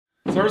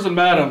Sirs and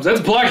madams, it's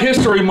Black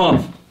History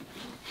Month.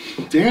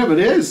 Damn, it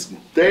is.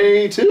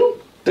 Day 2?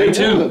 Day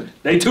 2.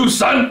 Day 2,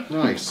 son.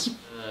 Nice.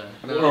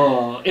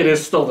 It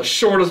is still the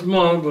shortest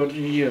month, but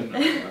you know,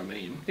 I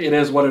mean, it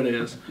is what it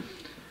is.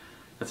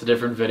 That's a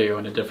different video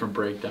and a different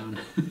breakdown.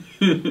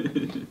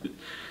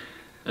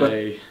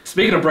 But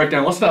speaking of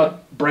breakdown, let's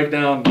not break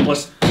down.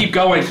 Let's keep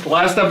going.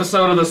 Last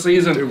episode of the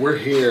season. Dude, we're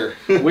here.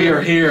 We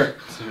are here.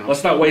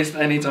 Let's not waste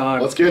any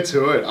time. Let's get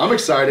to it. I'm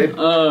excited.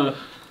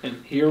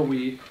 And here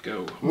we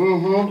go.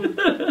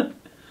 Mm-hmm.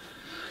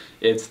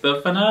 It's the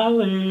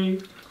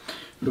finale.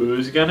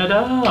 Who's gonna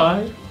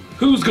die?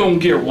 Who's gonna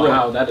get what?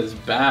 Wow, that is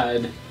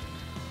bad.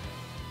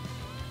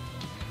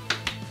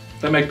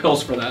 They make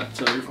pills for that,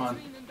 so you're fine.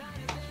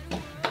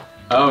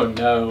 Oh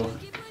no.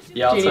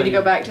 Yeah, Do you need to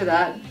go back to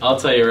that? I'll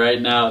tell you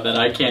right now that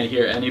I can't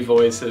hear any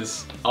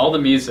voices. All the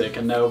music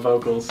and no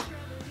vocals.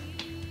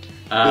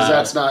 Because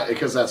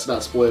that's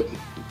not split,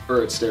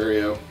 or it's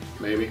stereo,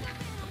 maybe.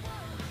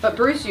 But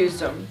Bruce used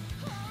them.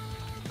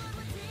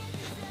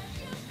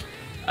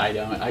 I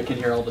don't. I can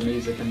hear all the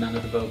music and none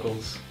of the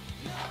vocals.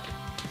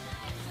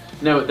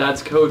 No,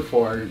 that's code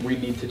for we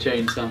need to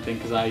change something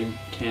because I'm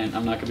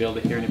not gonna be able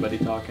to hear anybody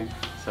talking.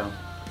 So.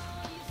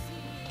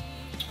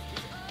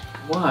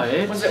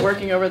 What? Was it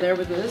working over there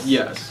with this?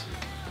 Yes.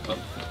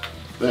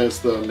 That's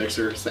the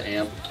mixer, it's the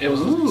amp. It was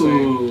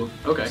Ooh.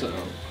 Okay. So,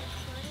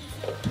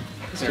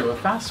 let's do a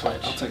fast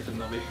switch. I'll take the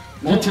nubby.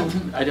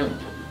 I don't.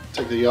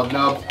 Take the up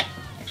knob.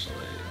 Actually,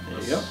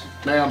 There you go.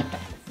 Ma'am.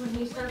 When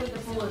he started to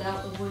pull it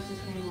out, the voices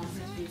came on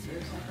his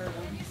speakers. I heard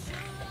them.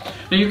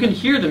 Now you can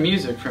hear the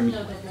music from.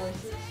 No, the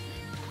voices.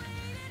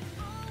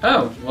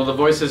 Oh, well the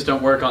voices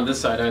don't work on this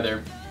side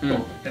either.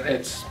 Well,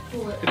 it's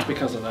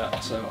because of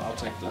that. So I'll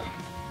take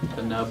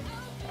The nub.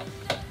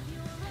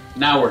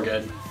 Now we're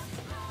good.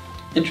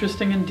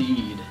 Interesting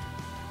indeed.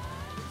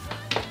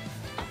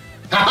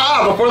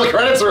 Haha! Before the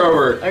credits are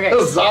over! Okay.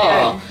 Huzzah!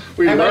 Okay.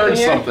 We I'm learned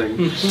here.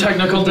 something.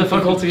 Technical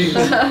difficulties.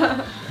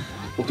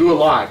 We'll do it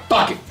live.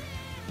 Fuck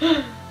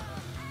it!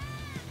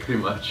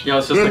 Pretty much. Yeah,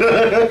 it's just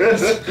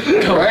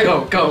like, go, Right?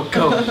 go.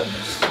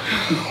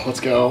 Let's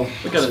go.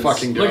 Let's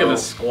fucking go. Look at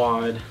this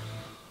squad.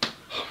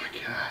 Oh my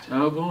god.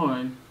 Oh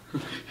boy.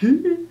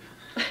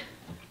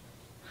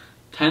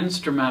 Tense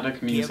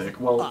dramatic music.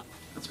 Well,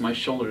 that's my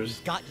shoulders.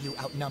 Got you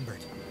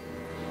outnumbered.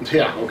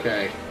 Yeah,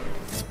 okay.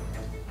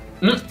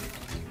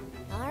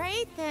 All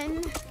right,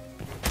 then.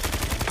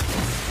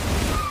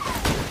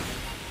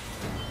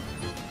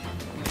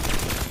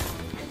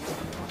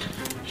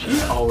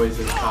 She always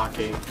is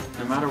cocky,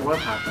 no matter what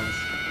happens.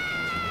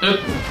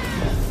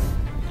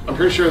 I'm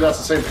pretty sure that's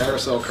the same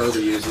parasol Kirby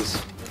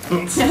uses.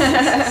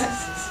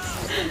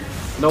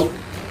 Nope.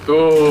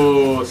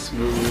 Oh,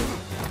 smooth.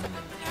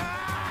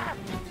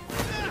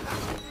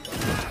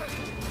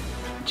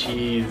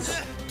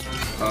 Jeez.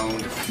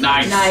 Owned.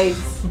 Nice.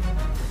 Nice.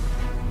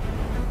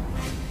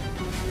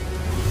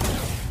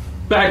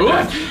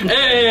 Back.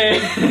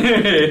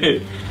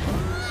 Hey!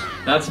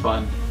 That's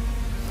fun.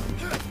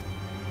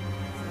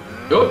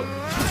 Oh.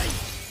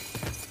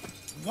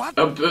 What?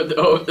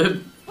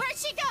 Where'd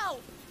she go?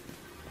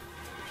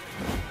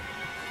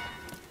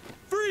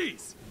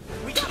 Freeze!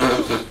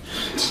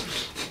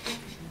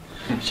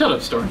 Shut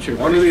up, Stormtrooper.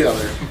 One or the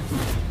other.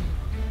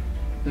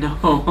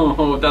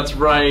 No, that's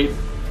right.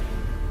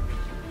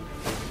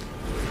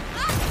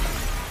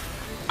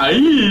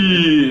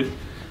 Aye.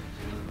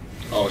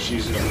 Oh,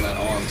 she's using that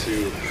on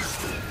too.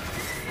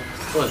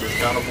 What is this,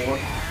 God of War?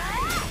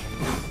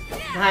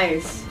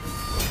 Nice.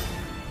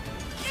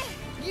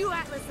 You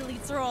Atlas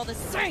elites are all the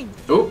same.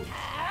 Oh.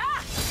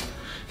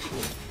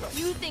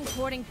 You think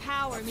hoarding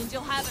power means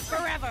you'll have it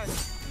forever,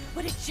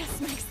 but it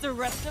just makes the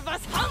rest of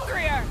us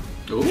hungrier.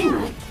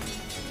 Ooh.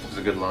 That's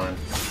a good line.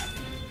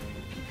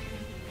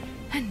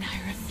 And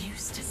I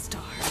refuse to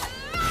starve.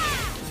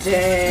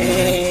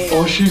 Dang.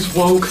 Oh, she's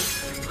woke.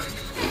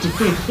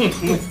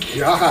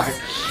 God.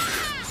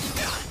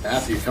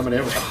 Matthew coming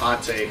in with the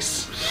hot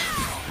takes.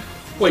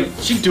 Wait,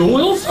 she dual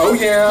wields? Oh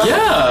yeah.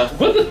 Yeah.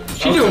 What the?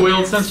 She dual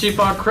wield since she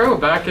fought Crow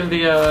back in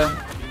the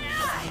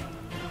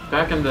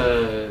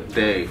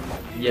Day.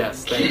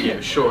 Yes, thank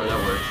you. Sure, that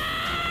works.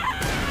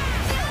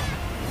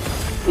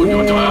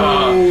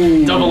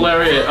 Double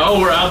lariat. Oh,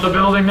 we're out the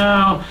building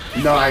now.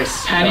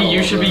 Nice. Penny,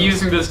 you should be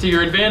using this to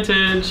your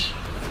advantage.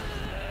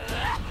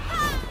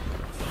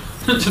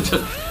 Get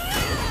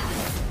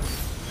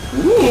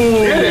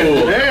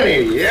it,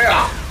 Penny.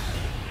 Yeah.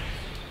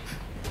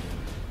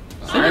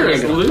 Cinder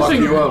is Fuck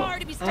losing. you up.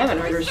 I haven't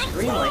heard her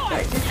scream like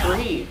that. Good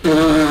grief.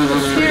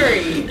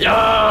 Scary.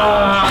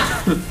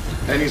 Yeah.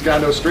 Penny's got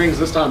no strings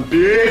this time,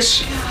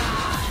 bitch.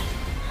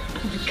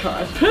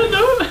 God.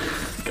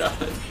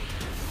 God.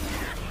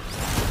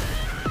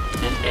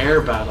 An air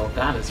battle.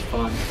 That is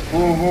fun.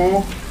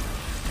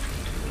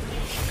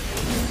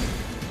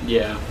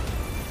 Yeah.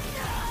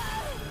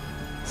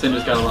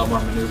 Cinder's got a lot more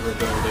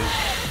maneuverability.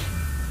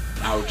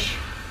 Ouch.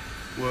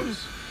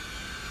 Whoops.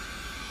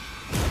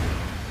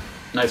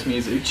 Nice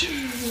music.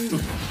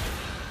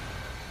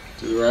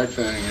 Do the right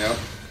thing, yep.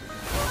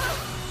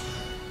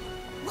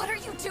 What are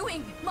you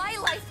doing? My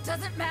life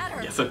doesn't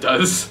matter. Yes, it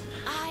does.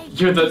 I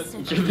You're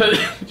disagree.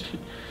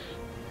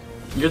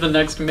 the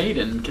next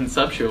maiden,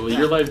 conceptually.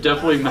 Your life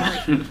definitely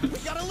matters. We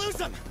gotta lose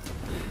him.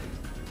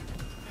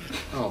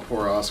 Oh,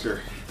 poor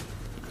Oscar.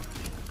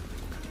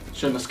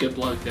 Shouldn't have skipped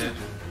like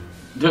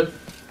that.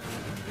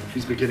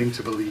 He's beginning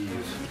to believe.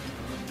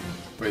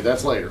 Wait,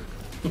 that's later.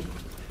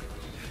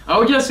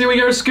 Oh yes, here we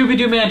go,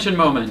 Scooby-Doo Mansion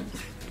moment.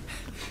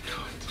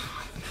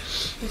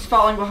 He's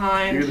falling You're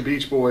behind. the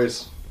Beach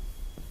Boys.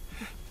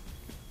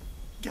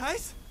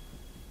 Guys,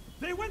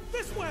 they went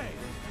this way.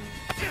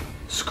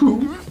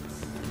 Scoop.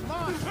 Come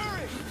on,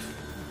 hurry.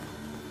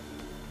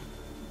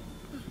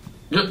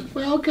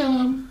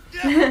 Welcome.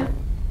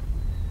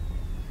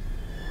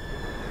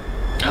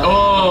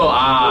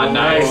 Oh,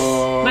 nice.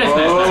 Nice.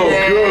 Oh,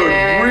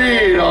 good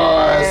read,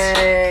 Oz.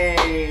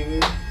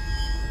 Dang.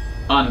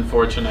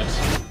 Unfortunate.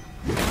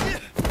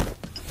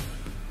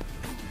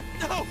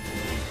 No.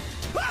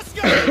 Let's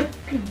go.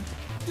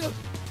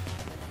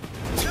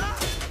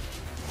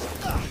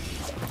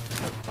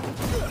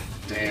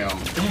 Damn.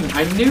 Dang,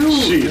 I knew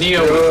She's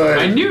Neo. good.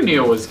 I knew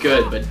Neo was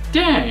good, but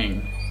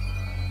dang.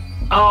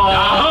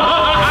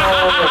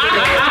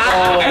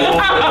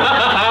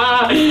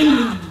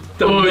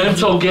 The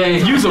mental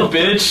game. You's a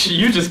bitch.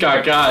 You just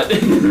got.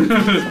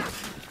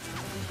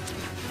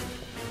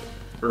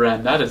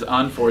 Ren, that is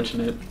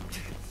unfortunate.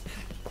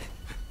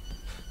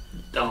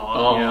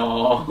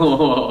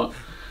 Oh,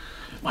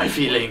 my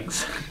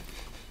feelings.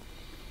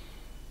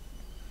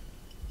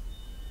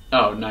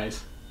 Oh,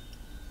 nice.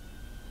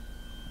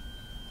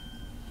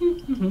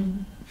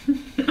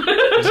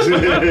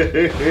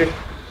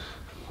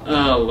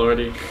 Oh,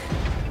 lordy.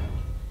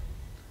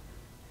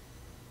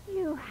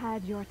 You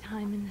had your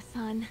time in the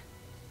sun.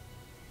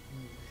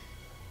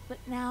 But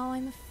now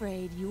I'm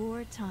afraid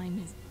your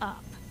time is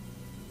up.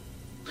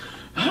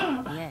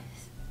 Yes.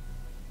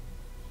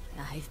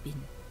 I've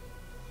been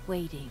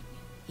waiting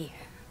here.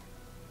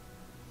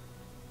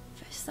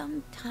 For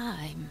some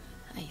time,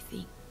 I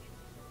think.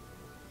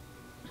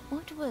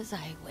 What was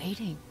I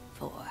waiting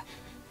for?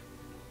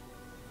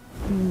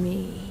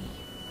 Me.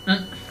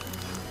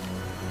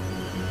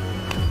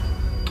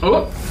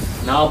 Oh,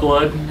 Nah,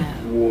 blood.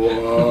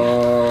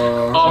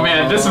 Whoa. oh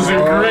man, this is great.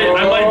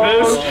 I like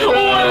this. Oh,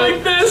 I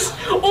like this.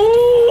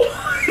 Oh,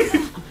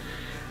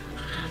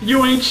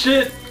 you ain't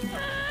shit.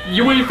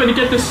 You ain't finna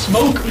get this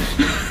smoke.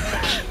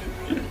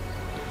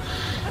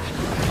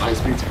 High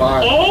speed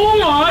spot. Oh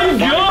my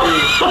god.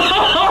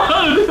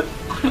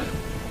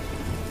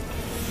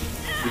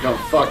 You done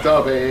fucked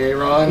up,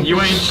 Aaron. You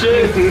ain't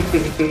shit.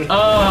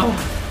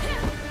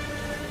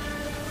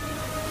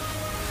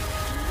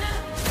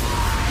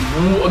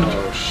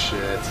 Oh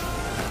shit.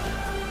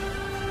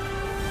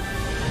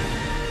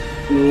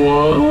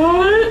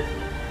 What?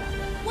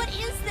 What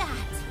is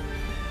that?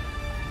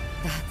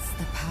 That's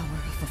the power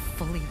of a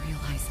fully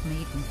realized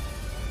maiden.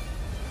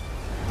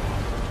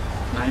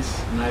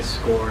 Nice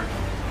score.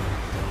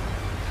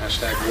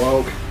 Hashtag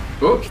woke.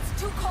 Oh,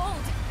 It's too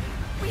cold.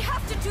 We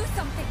have to do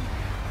something.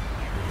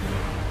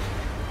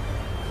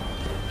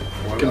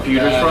 What a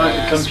computers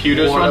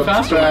badass. What run a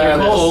faster when they're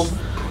badass. cold.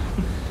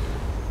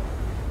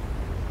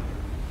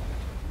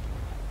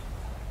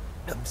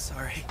 I'm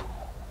sorry.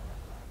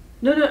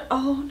 No.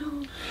 Oh, no.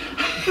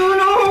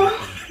 No.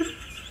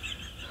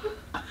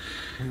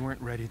 We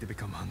weren't ready to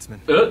become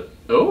huntsmen.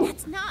 Oh.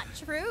 It's not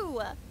true.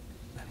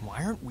 Then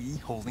why aren't we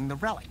holding the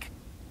relic?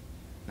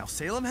 Now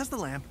Salem has the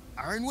lamp,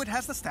 Ironwood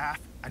has the staff,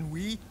 and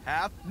we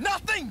have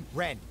nothing!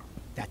 Ren,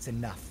 that's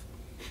enough.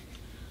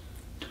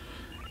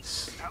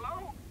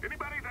 Hello?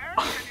 Anybody there?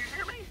 Can you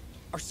hear me?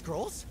 Our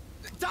scrolls?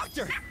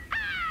 Doctor!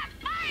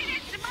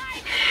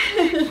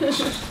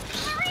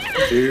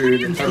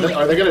 Dude,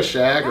 are they gonna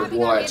shag or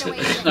what?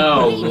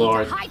 Oh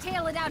lord.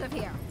 Hightail it out of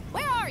here.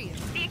 Where are you?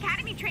 The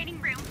academy training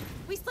room.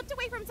 We slipped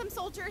away from some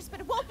soldiers, but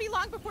it won't be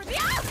long before the.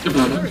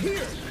 They're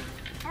here!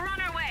 We're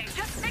on our way.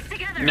 Just stick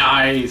together.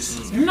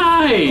 Nice.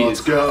 Nice.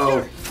 Let's go.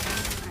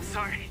 I'm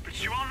sorry,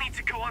 but you all need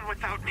to go on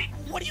without me.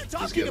 What are you He's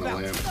talking getting a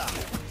about? lamp.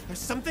 There's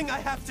something I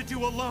have to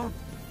do alone.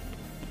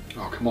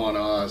 Oh, come on,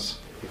 Oz.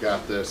 You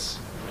got this.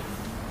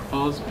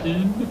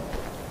 Ozpin.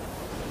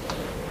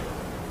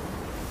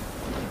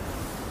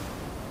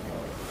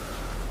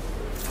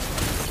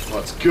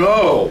 Let's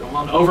go. Come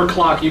on,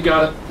 overclock. You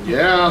got it.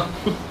 Yeah.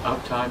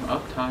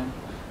 Uptime.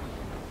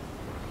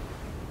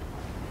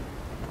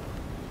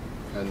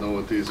 I know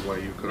what these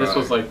way you could. This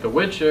was like The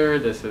Witcher.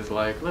 This is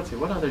like, let's see,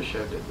 what other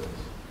show did this?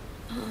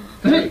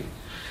 Hey.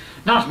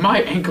 Not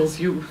my ankles,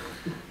 you.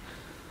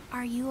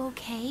 Are you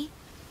okay?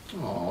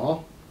 Aw.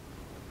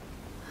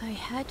 I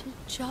had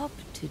a job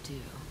to do.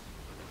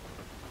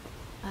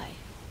 I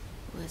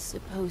was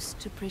supposed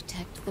to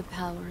protect the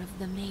power of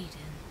the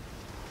maiden.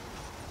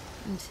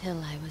 Until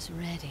I was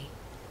ready.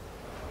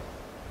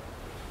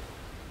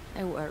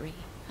 I worry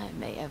I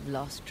may have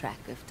lost track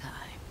of time.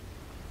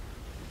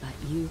 But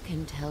you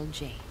can tell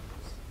James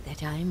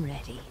that I'm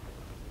ready.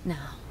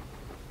 Now.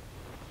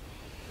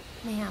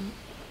 Ma'am,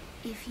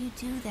 if you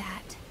do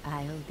that,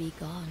 I'll be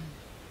gone.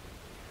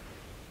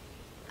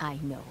 I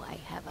know I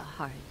have a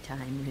hard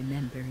time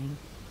remembering,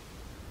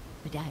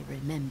 but I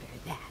remember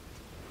that.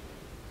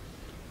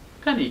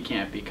 Penny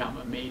can't become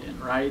a maiden,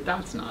 right?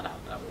 That's not how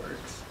that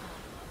works.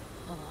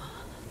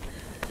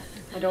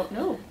 I don't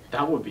know.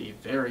 That would be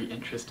very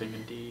interesting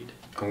indeed.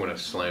 I'm gonna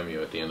slam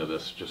you at the end of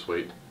this. Just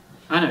wait.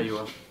 I know you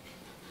will.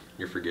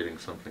 You're forgetting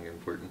something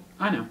important.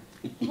 I know.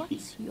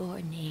 What's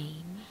your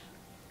name?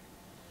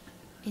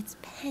 It's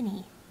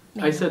Penny.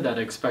 I said that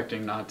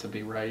expecting not to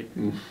be right.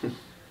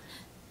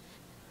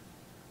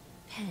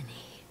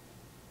 Penny.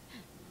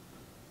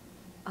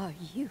 Are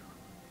you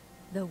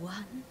the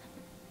one?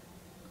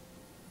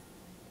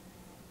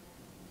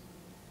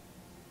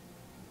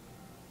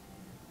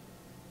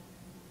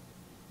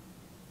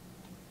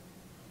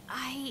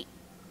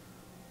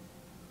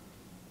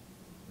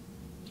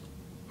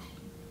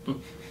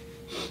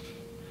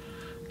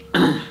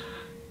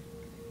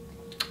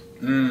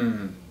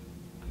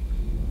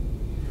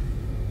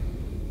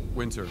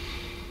 Winter,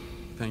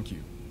 thank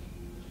you.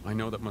 I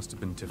know that must have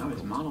been Oh, difficult.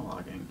 he's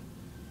monologuing.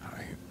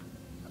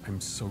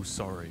 I'm so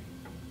sorry.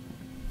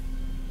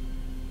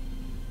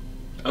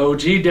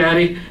 OG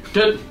Daddy.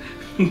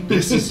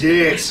 This is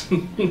it. He's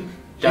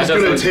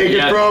gonna take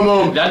it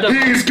from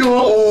him. He's going.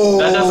 Oh.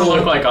 That doesn't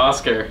look like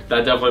Oscar.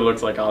 That definitely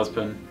looks like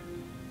Ozpin.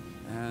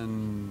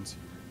 And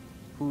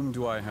whom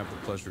do I have the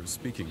pleasure of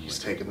speaking with? He's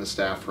taking the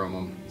staff from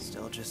him.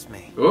 Still just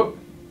me. Oh.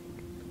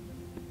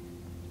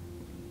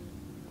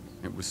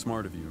 It was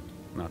smart of you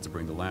not to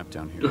bring the lamp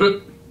down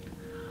here.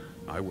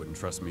 I wouldn't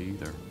trust me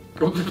either.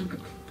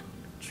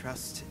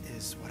 Trust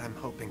is what I'm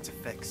hoping to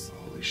fix.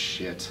 Holy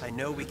shit. I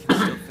know we can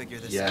still figure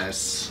this out.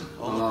 Yes.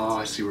 Oh,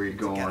 I see where you're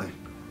going. Together.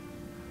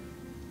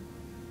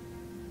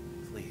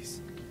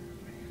 Please.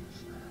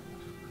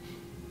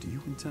 Do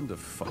you intend to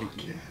fight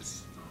me?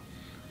 Yes.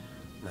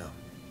 No.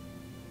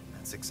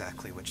 That's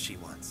exactly what she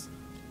wants.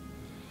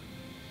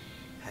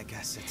 I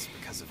guess it's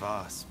because of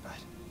Oz, but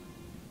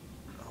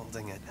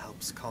holding it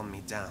helps calm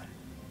me down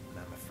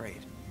when I'm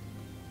afraid.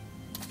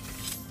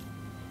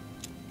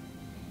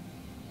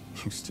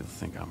 You still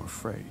think I'm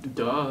afraid?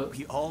 Duh.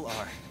 We all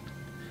are.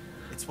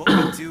 It's what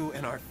we do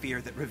in our fear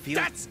that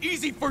reveals— That's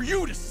easy for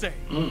you to say!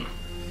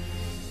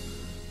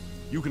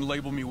 You can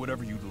label me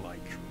whatever you'd like.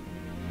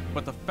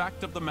 But the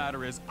fact of the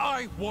matter is,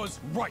 I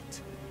was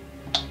right!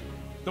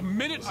 The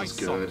minute I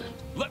saw it,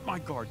 let my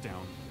guard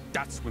down,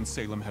 that's when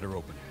Salem had her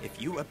open.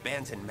 If you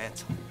abandon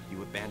Mantle,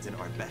 you abandon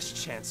our best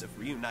chance of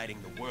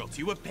reuniting the world.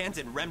 You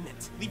abandon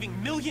Remnant,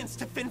 leaving millions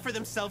to fend for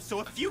themselves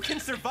so a few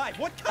can survive.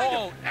 What kind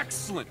All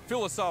excellent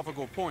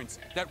philosophical points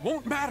that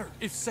won't matter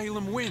if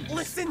Salem wins.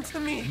 Listen to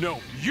me!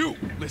 No, you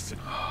listen.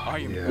 I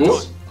am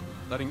done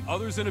letting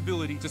others'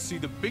 inability to see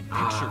the big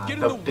picture get in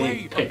the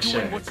way of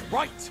doing what's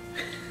right.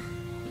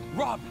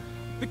 Robin,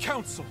 the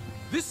council,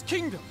 this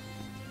kingdom,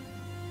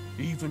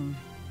 even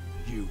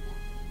you.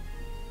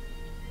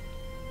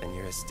 And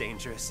you're as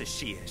dangerous as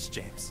she is,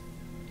 James.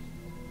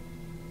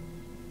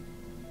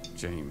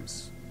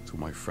 James, to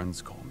my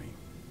friends call me.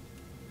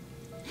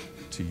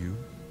 To you,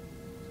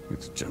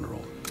 it's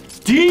General.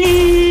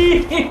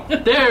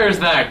 There's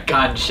that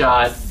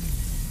gunshot.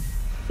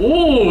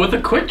 Ooh, with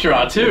a quick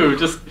draw too.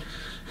 Just.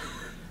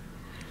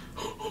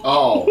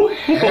 Oh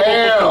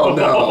hell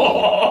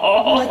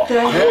no! What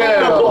the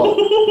hell?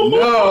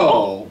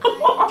 No!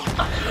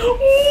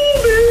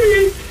 Oh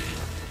baby!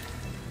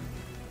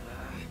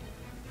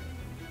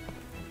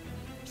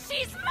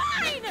 She's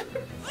mine!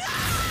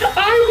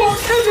 I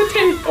won't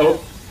hesitate! Oh.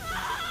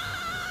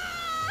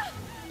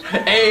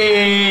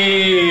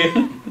 Hey!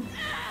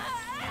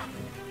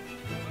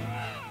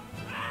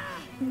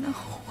 No.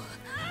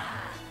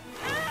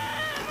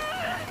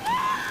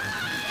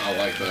 I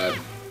like that.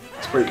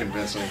 It's pretty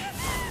convincing.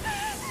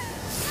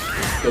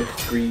 Good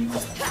scream.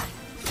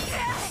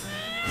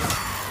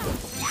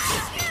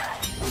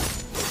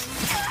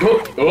 Oh,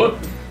 oh.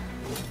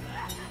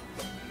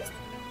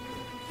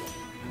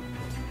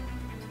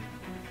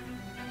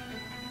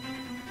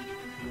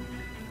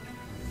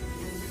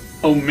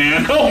 Oh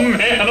man, oh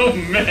man, oh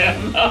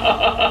man.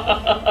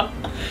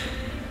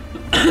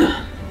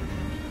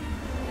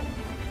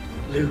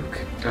 Luke.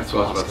 That's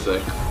what I was about to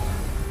say.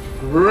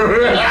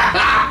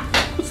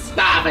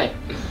 Stop it.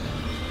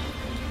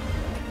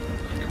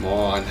 Come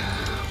on.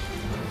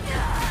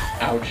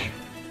 Ouch.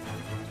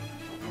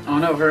 Oh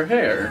no, her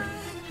hair.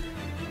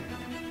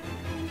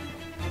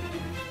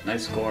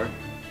 Nice score.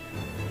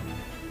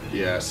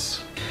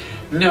 Yes.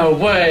 No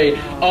way!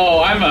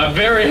 Oh, I'm a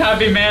very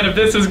happy man if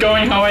this is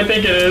going how I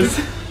think it is.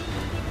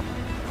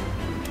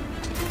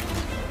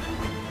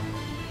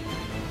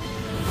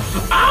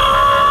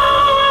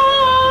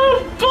 Ah,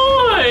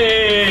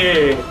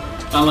 boy!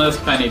 Unless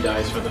Penny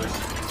dies for this.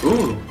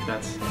 Ooh,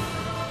 that's...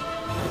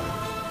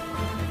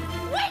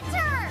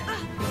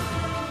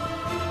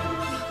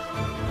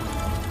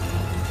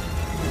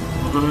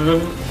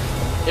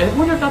 I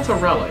wonder if that's a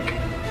relic.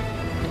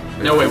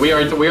 No wait, we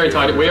already talked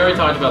about that. We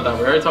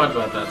already talked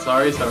about that.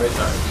 Sorry. Jeez.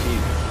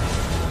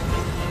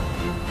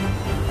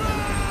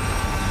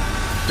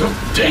 Oh,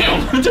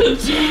 damn.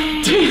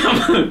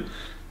 Damn.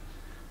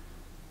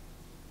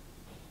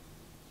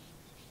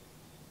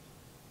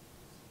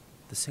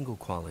 The single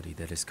quality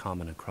that is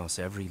common across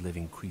every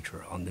living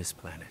creature on this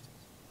planet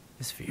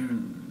is fear.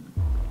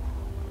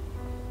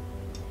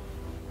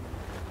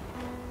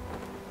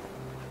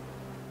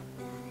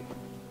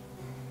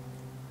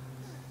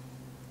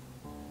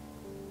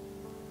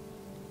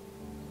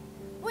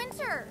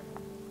 Winter!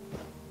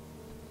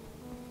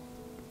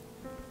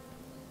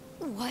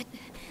 What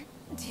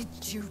did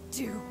you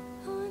do?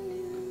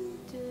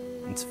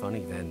 It's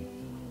funny then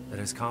that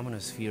as common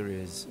as fear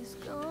is,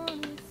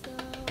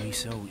 we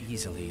so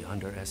easily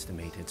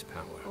underestimate its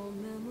power.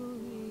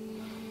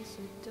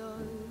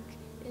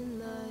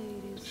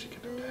 She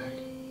get her back?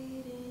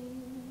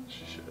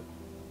 She should.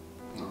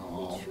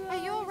 Oh.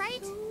 Are you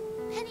alright?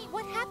 Penny,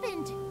 what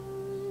happened?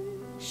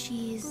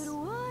 She's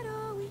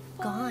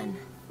gone.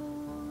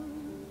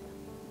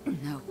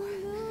 No.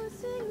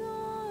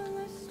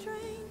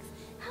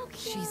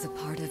 She's a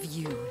part of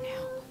you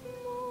now.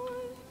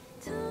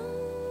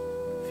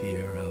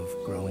 Fear of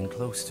growing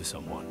close to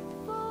someone.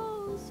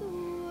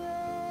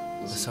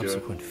 The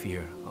subsequent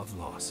fear of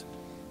loss.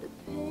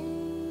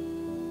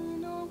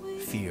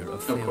 Fear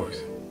of failure. Of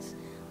course.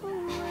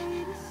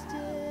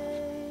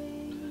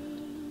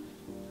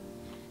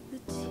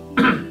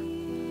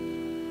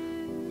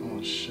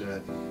 Oh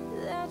shit.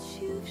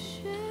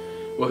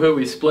 Woohoo,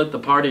 we split the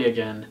party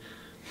again.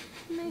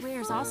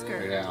 Where's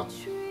Oscar? Yeah.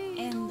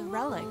 And the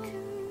relic?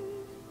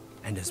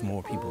 And as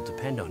more people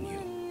depend on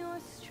you,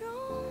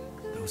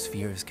 those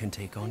fears can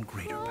take on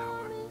greater power.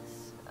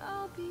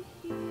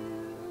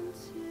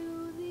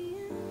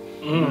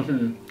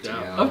 Mm-hmm.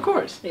 Yeah. Of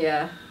course.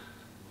 Yeah.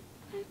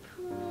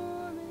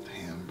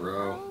 Damn,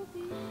 bro.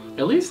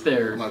 At least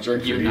they're I'm not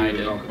drinking for you,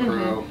 united.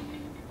 bro.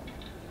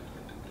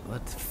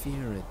 But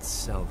fear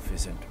itself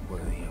isn't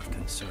worthy of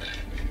concern.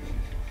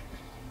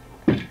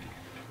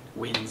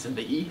 Winds in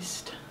the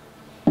east.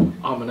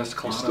 Ominous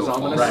cloud still is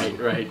ominous. Right,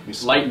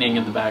 right. Lightning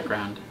in the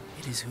background.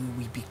 It is who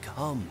we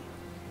become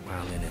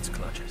while in its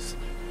clutches.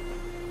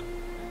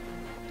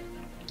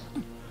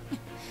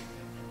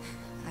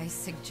 I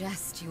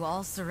suggest you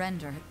all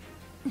surrender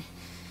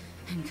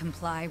and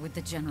comply with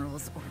the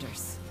General's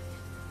orders.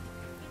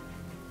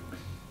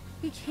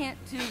 We can't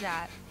do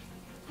that.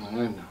 I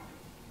know.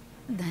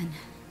 Then,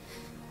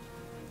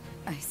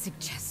 I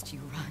suggest you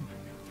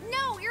run.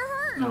 No, you're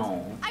hurt!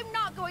 No. I'm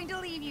not going to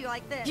leave you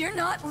like this. You're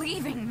not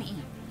leaving me.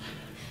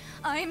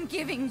 I'm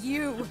giving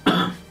you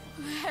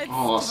head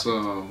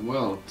Awesome.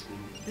 Well.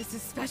 This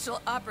is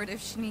Special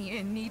Operative Schnee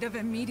in need of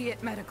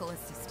immediate medical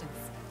assistance.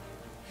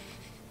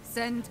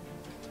 Send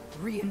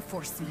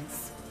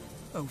reinforcements.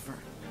 Over.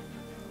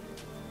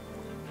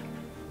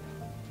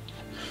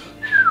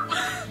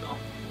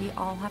 We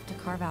all have to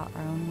carve out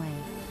our own way.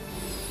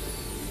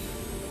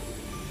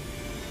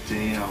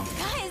 Damn.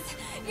 Guys,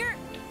 you're...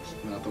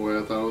 Not the way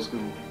I thought it was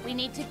going. We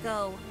need to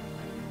go.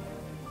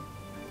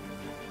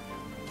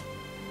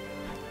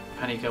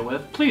 Penny go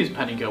with? Please,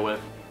 Penny go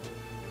with.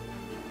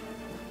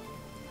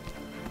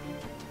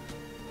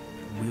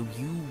 Will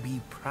you be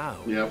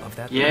proud of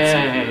that?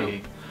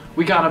 Yay!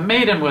 We got a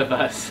maiden with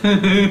us!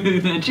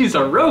 And she's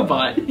a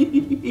robot! Will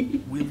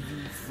you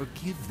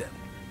forgive them?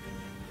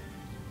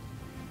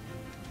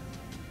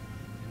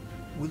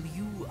 Will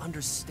you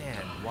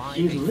understand why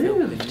He they felt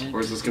the lived. need Or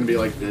is this gonna be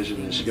like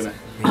Vision? Is she gonna?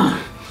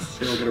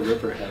 She's gonna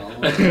rip her head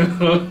off.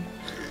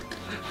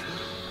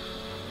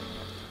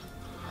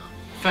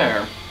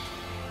 Fair.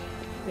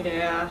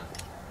 Yeah.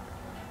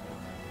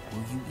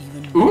 Will you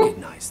even Ooh.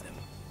 recognize them?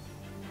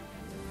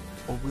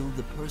 Or will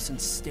the person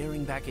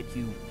staring back at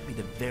you be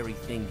the very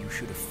thing you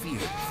should have feared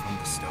from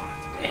the start?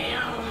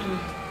 Damn.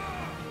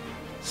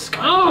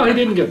 Oh, he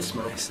didn't get I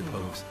smoked.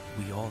 suppose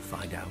we all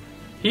find out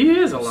He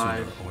is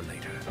alive. sooner or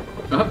later.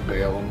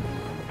 Bail him.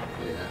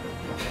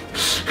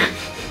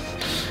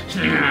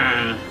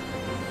 Yeah.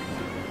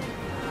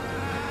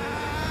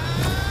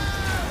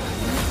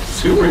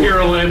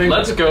 Superhero landing.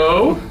 Let's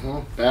go.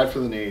 Bad for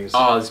the knees.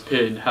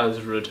 Ozpin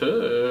has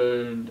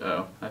returned.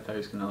 Oh, I thought he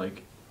was gonna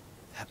like.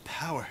 That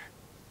power.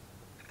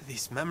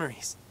 These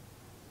memories.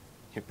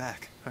 You're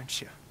back,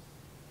 aren't you?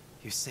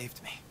 You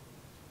saved me.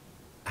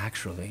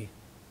 Actually,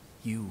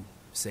 you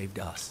saved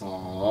us.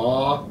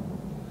 Aww.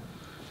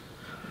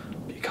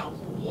 Become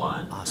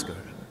one. Oscar,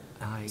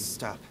 I...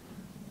 Stop.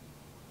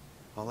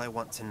 All I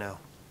want to know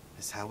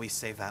is how we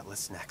save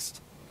Atlas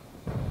next.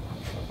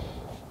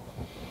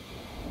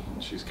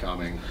 She's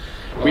coming.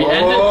 We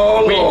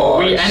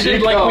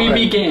ended like we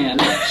began.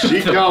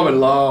 She coming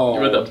long.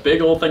 With a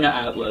big old thing of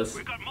Atlas.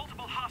 We've got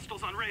multiple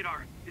hostiles on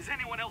radar. Is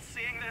anyone else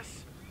seeing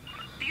this?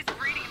 These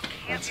readings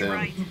can't That's be him.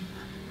 right.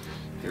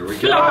 Here we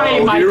go. Fly,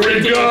 my Here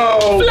pretty. we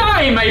go.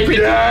 Fly, my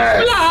pretty.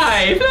 Yes.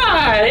 Fly,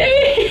 fly.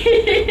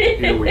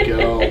 Here we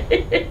go.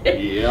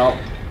 Yep.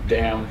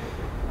 Damn.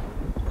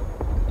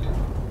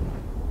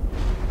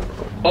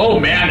 Oh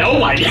man, oh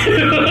my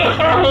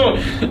god.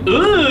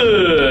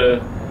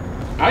 Ugh.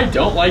 I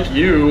don't like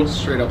you.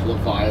 Straight up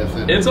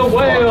Leviathan. It's a Fuck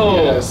whale.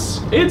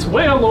 yes. It's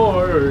Whale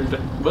Lord,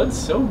 but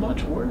so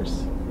much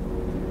worse.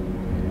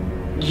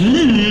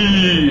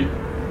 Yee.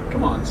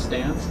 Come on,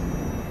 Stance.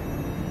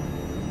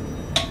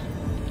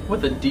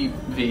 With a deep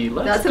V.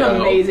 Let's That's go.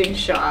 an amazing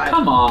shot.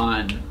 Come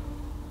on.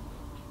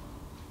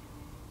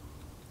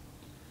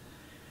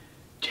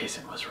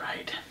 Jason was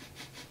right.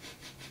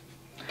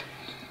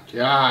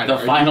 God, the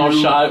final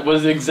shot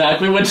was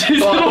exactly what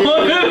Jason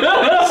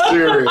wanted.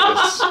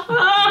 Serious.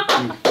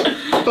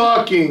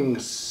 Fucking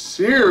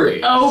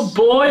serious. Oh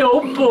boy,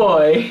 oh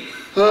boy.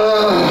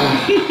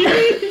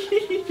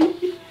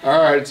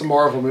 Alright, it's a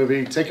Marvel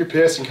movie. Take your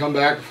piss and come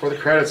back before the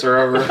credits are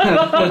over.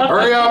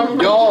 Hurry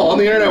up, y'all on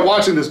the internet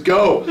watching this.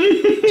 Go.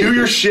 Do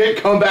your shit,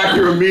 come back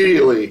here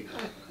immediately.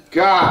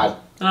 God.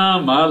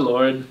 Oh my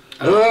lord.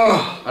 I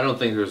don't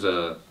think there's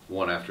a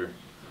one after.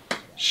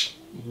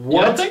 What?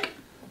 You don't think?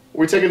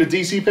 We're taking a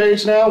DC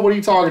page now? What are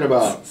you talking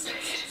about?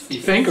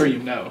 You think or you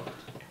know?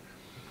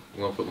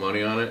 You want to put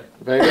money on it?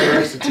 Vega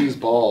likes to tease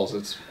balls.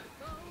 It's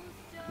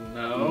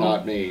no.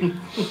 Not me.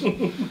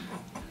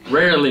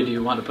 Rarely do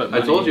you want to put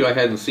money. I told you I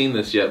hadn't seen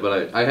this yet,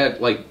 but I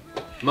had, like,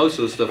 most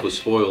of the stuff was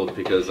spoiled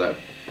because I,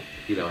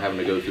 you know, having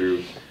to go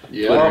through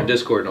Twitter and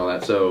Discord and all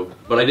that, so,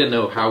 but I didn't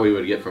know how we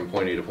would get from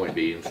point A to point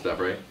B and stuff,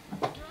 right?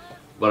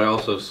 But I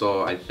also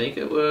saw, I think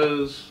it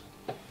was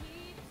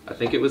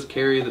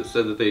Carrie that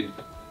said that they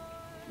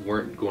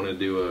weren't going to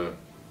do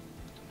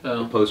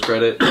a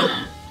post-credit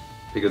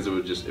because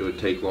it would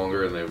take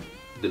longer and they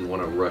didn't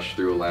want to rush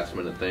through a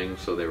last-minute thing,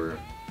 so they were...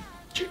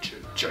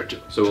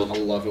 So I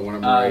love it when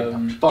I'm right.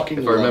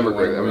 If I remember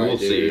correctly, I mean, we'll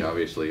see.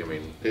 Obviously, I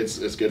mean,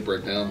 it's good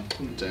breakdown.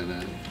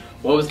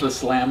 What was the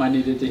slam I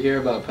needed to hear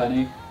about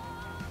Penny?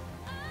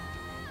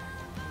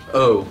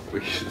 Oh,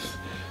 because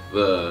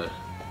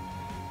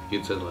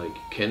he'd said like,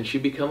 "Can she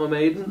become a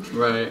maiden?"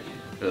 Right.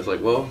 And it's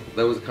like, well,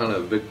 that was kind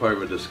of a big part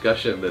of a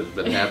discussion that's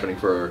been happening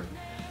for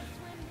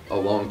a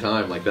long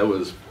time. Like that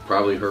was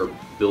probably her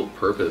built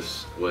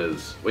purpose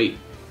was wait.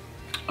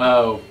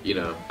 Oh. You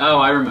know. Oh,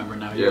 I remember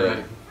now. You're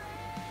right.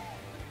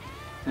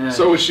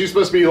 So is she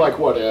supposed to be like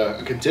what a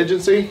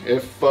contingency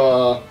if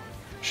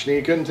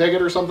Schnee couldn't take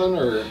it or something,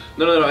 or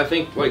no, I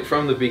think like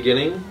from the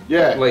beginning,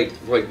 like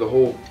the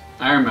whole.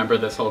 I remember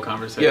this whole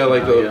conversation. Yeah,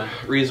 like the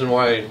reason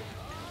why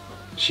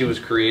she was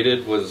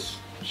created was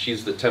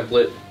she's the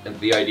template, and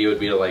the idea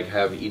would be to like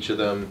have each of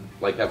them,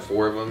 like have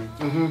 4 of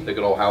them, they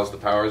could all house the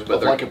powers, but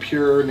of they're like a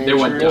pure nature.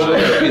 They wouldn't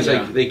die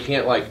because they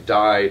can't like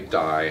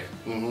die.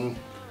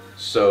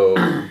 So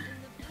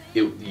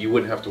you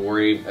wouldn't have to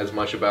worry as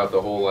much about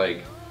the whole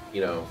like. You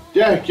know.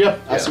 Yeah,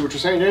 I see what you're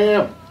saying.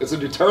 Yeah. It's a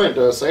deterrent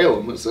to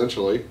Salem,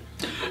 essentially.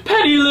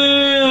 Penny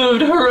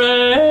lived!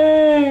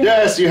 Hooray!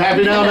 Yes, you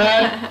happy now,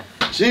 Matt?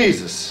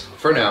 Jesus.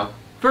 For now.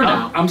 For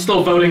now. I'm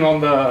still voting on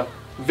the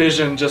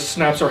Vision just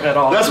snaps her head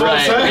off. That's what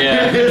I'm saying.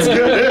 Yeah. It's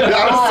good.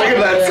 I was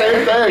thinking that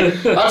same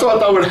thing. That's what I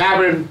thought would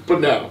happen,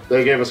 but no.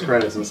 They gave us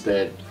credits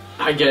instead.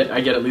 I get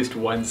at least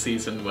 1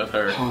 season with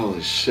her.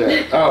 Holy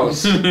shit. That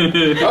was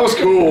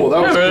cool. That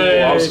was cool.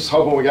 I was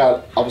hoping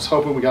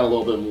we got a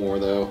little bit more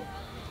though.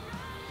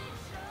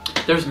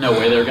 There's no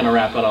way they're gonna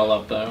wrap it all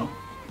up though.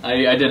 I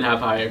didn't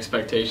have high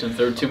expectations.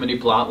 There were too many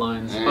plot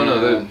lines. Oh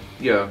no,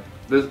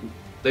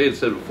 they had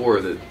said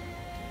before that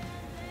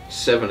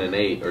 7 and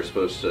 8 are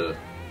supposed to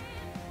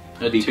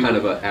be kind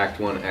of a Act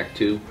 1, Act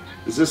 2.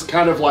 Is this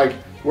kind of like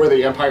where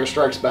the Empire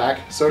Strikes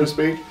Back, so to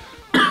speak?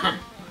 I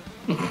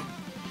don't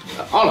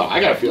know.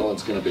 I got a feeling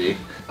it's gonna be.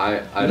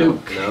 I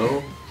don't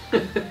know.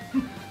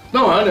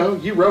 No, I know.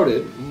 You wrote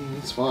it.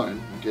 It's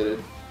fine. I get it.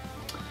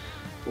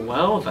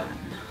 Well then.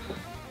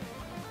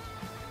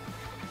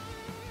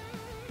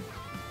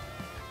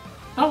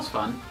 That was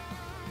fun.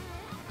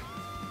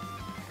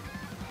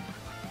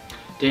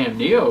 Damn,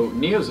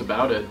 Neo's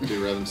about it.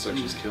 Do Rhythm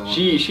Section's killing.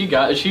 She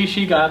got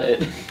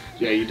it.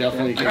 Yeah, you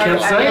definitely I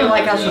really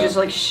like how she just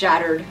like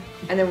shattered,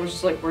 and then was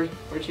just like, where'd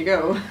she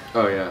go?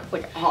 Oh yeah.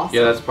 Like awesome.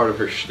 Yeah, that's part of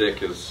her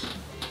shtick is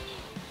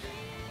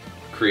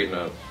creating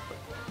a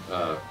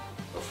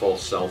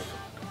false self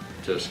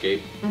to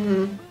escape.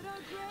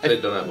 They've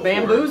done that before.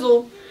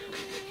 Bamboozle.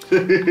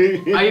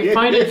 I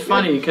find it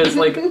funny because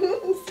like.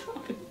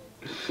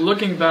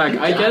 Looking back,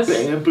 I guess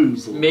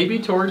maybe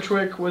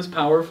Torchwick was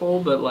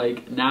powerful, but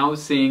like now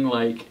seeing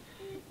like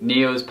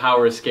Neo's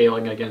power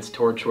scaling against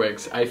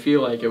Torchwick's, I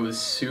feel like it was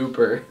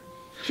super.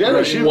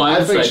 I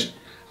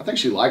think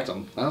she liked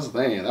him. That was the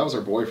thing. That was her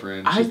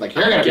boyfriend. She's like,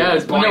 I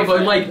guess, but no,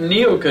 but like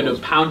Neo could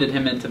have pounded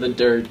him into the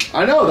dirt.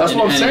 I know. That's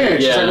what I'm saying.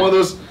 She's yeah. like one of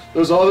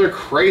those other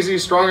crazy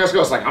strong ass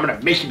girls. Like, I'm gonna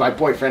make you my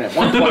boyfriend at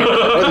one point,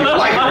 whether you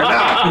like it or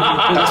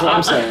not. That's what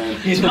I'm saying.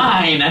 He's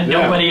mine and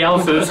nobody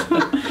else's.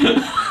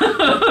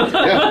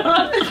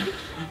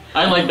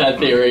 I like that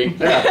theory.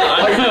 Yeah,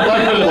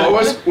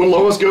 like when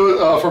Lois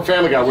goes from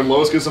Family Guy, when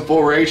Lois gets a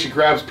full rage, she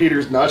grabs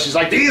Peter's nuts. She's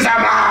like, "These are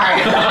mine.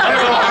 They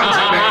belong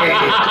to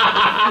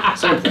me."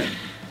 Same thing.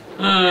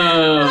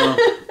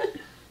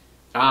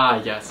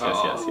 Yes.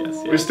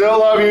 We still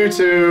love you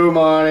too,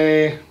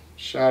 Monty.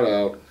 Shout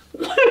out.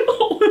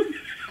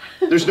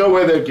 There's no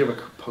way they'd give a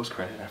post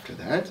credit after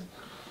that.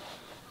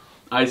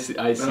 I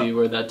see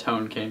where that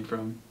tone came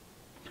from.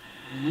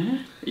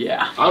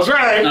 Yeah. I was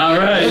right. All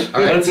right.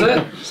 That's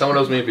it. Someone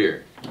owes me a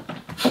beer.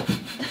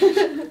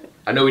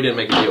 I know we didn't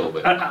make a deal,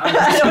 but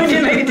I know we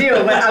didn't make a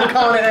deal, but I'm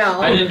calling it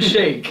out. I didn't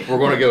shake. we're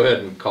going to go ahead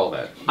and call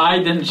that. I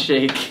didn't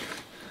shake.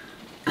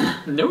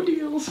 No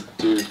deals.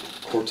 Dude,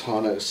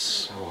 Cortana is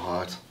so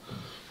hot.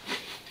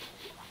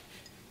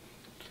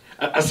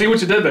 I see what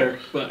you did there,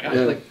 but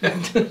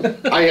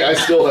I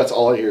still, that's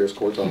all I hear is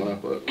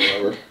Cortana, but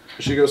whatever.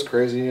 She goes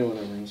crazy and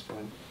whatever, it's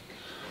fine.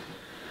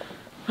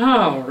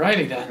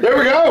 Alrighty then. There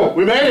we go!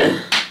 We made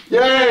it!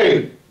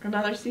 Yay!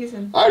 Another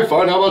season. I had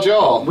fun, how about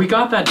y'all? We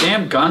got that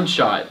damn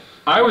gunshot.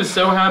 I was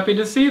so happy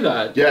to see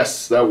that.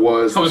 Yes, that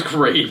was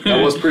great.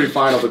 That was pretty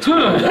final. That's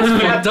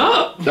fucked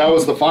up. That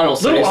was the final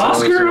Little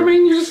Oscar, I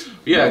mean, you're just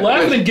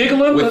laughing and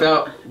giggling.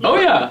 Without, oh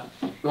yeah.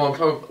 Well, I'm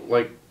talking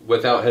like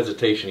without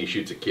hesitation, he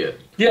shoots a kid.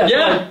 Yeah.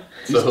 Yeah.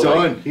 He's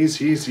done. He's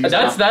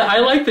That's that. I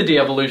like the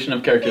de-evolution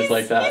of characters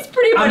like that. He's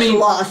pretty much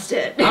lost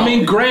it. I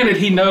mean, granted,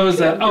 he knows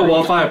that, oh,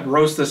 well, if I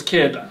roast this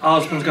kid,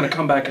 Osmond's going to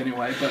come back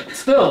anyway, but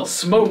still,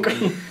 smoke.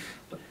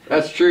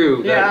 That's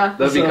true. Yeah.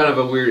 That'd be kind of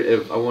a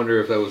weird. I wonder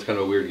if that was kind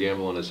of a weird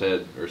gamble in his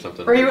head or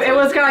something. Or it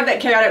was kind of like that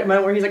chaotic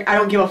moment where he's like, I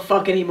don't give a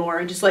fuck anymore,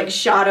 and just like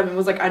shot him and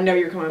was like, I know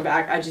you're coming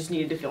back. I just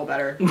needed to feel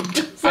better.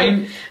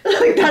 Like,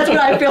 that's what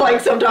I feel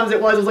like sometimes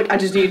it was. It was like I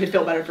just needed to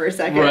feel better for a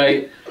second.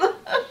 Right.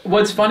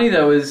 What's funny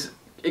though is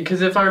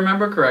because if I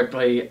remember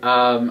correctly,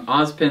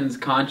 Ozpin's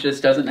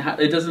conscious doesn't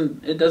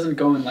it doesn't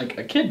go in like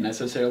a kid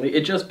necessarily.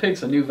 It just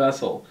picks a new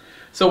vessel.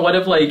 So what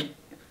if like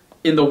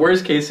in the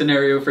worst case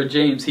scenario for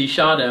James, he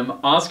shot him,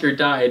 Oscar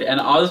died,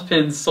 and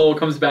Ozpin's soul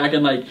comes back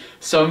in like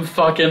some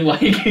fucking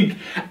like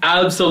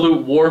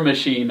absolute war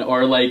machine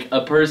or like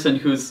a person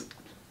who's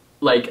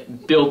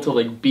like built to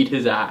like beat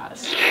his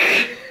ass.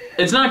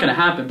 It's not gonna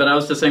happen, but I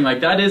was just saying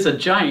like that is a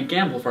giant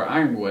gamble for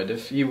Ironwood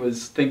if he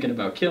was thinking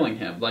about killing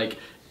him. Like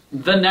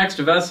the next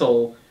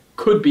vessel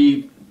could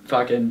be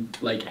fucking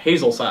like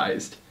Hazel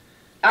sized.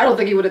 I don't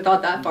think he would have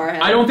thought that far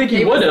ahead. I don't think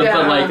he would have,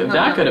 but like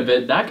yeah.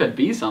 that could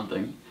be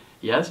something.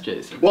 Yes,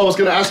 Jason. Well, I was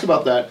going to ask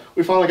about that.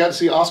 We finally got to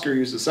see Oscar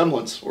use his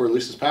semblance, or at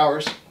least his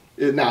powers.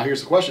 Now,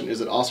 here's the question.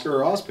 Is it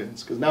Oscar or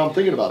Ozpin's? Because now I'm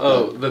thinking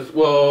about that.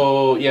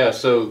 Well, yeah,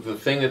 so the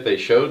thing that they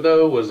showed,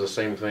 though, was the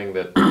same thing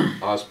that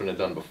Ozpin had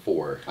done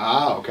before.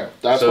 Ah, okay.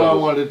 That's what I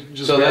wanted to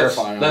just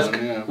verify on.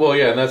 Yeah. Well,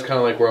 yeah, and that's kind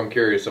of like where I'm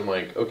curious. I'm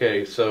like,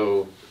 okay,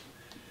 so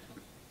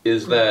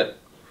does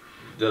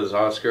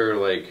Oscar,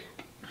 like,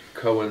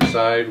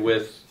 coincide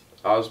with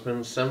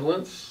Ozpin's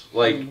semblance?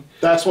 Like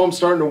that's what I'm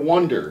starting to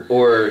wonder.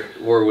 Or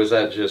was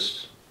that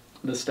just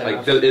the staff?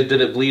 Like, did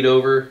it bleed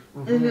over?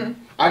 Mm-hmm.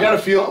 I gotta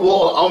feel.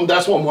 Well,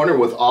 that's what I'm wondering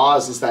with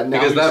Oz is that now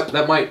because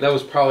that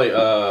was probably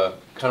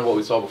kind of what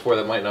we saw before.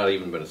 That might not have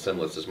even been a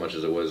semblance as much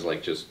as it was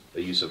like just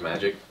a use of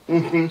magic.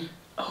 Mm-hmm.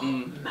 Oh,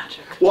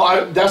 magic.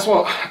 Well, that's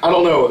what I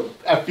don't know.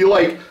 I feel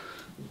like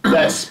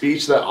that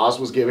speech that Oz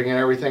was giving and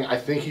everything, I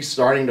think he's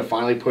starting to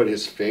finally put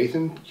his faith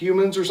in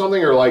humans or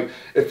something, or like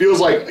it feels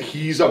like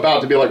he's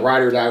about to be like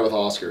ride or die with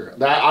Oscar.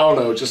 That I don't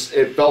know, just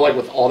it felt like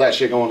with all that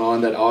shit going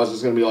on that Oz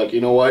is gonna be like,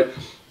 you know what,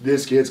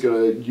 this kid's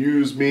gonna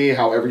use me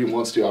however he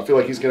wants to. I feel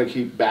like he's gonna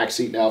keep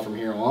backseat now from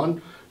here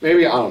on.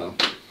 Maybe, I don't know.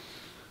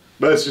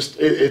 But it's just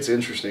it's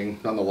interesting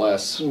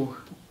nonetheless. Ooh.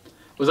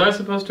 Was I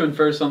supposed to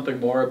infer something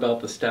more about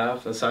the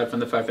staff, aside from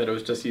the fact that it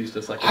was just used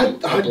as like a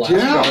blast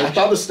yeah, charge? I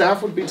thought the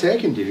staff would be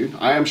taken, dude.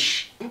 I am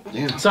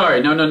yeah.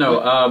 Sorry, no.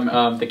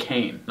 The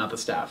cane, not the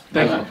staff.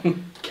 Thank you.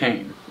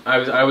 Cane.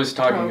 I was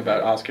talking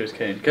about Oscar's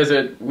cane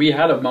because we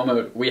had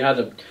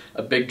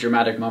a big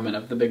dramatic moment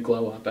of the big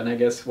glow up, and I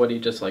guess he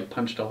just like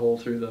punched a hole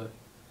through the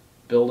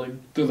building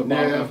through the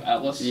bottom of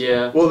Atlas.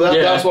 Yeah. Well,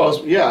 that's what I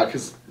was. Yeah,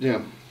 because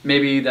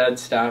maybe that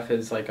staff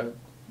is like a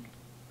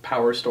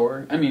power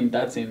store. I mean,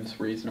 that seems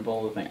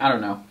reasonable to think. I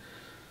don't know.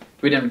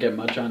 We didn't get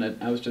much on it.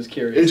 I was just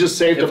curious. It just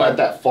saved him at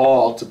that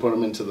fall to put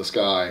him into the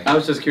sky. I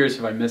was just curious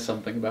if I missed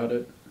something about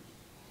it.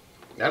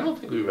 I don't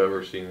think we've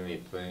ever seen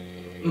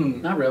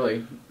anything. Not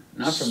really.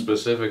 Not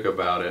specific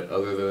about it,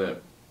 other than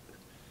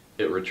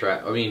it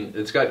retract. I mean,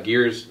 it's got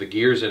gears. The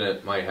gears in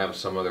it might have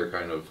some other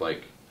kind of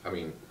like. I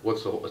mean,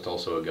 it's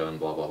also a gun.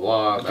 Blah blah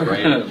blah.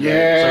 Right?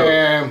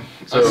 Yeah.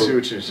 So, I see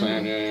what you're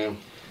saying. Yeah.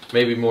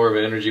 Maybe more of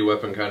an energy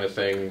weapon kind of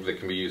thing that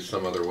can be used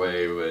some other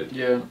way, but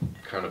yeah,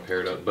 kind of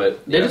paired up.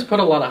 But they just put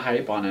a lot of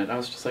hype on it. I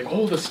was just like,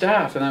 oh, the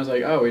staff, and I was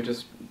like, oh, we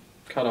just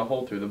cut a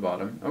hole through the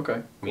bottom. Okay.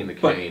 I mean the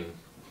cane.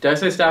 Did I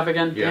say staff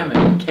again? Yeah.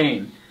 Damn it,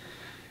 cane.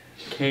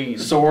 Cane.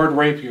 Sword,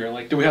 rapier.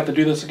 Like, do we have to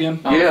do this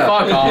again? Oh, yeah.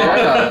 Fuck off.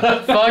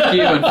 Yeah. Fuck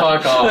you and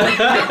fuck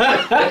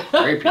off.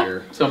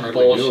 Rapier. Some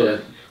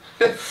bullshit.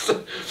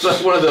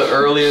 That's one of the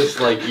earliest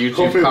like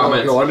YouTube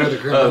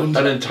comments.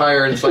 An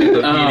entire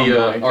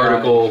encyclopedia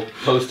article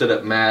posted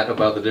at Matt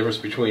about the difference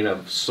between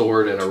a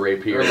sword and a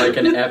rapier, or like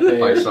an epic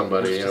by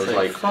somebody. And it was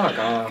like, fuck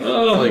off.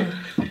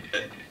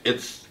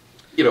 It's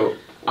you know,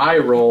 eye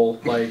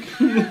roll like.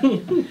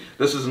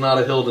 This is not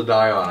a hill to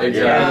die on.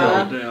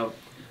 Exactly. Yeah.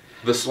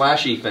 The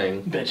slashy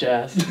thing. Bitch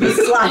ass. The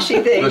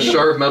slashy thing. The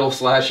sharp metal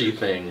slashy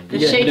thing. The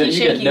shaky you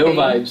get no thing.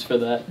 vibes for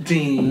that.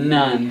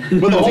 None.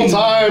 But the whole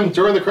time,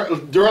 during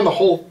the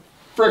whole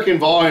frickin'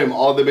 volume,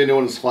 all they've been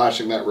doing is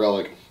flashing that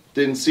relic.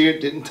 Didn't see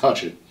it, didn't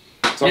touch it.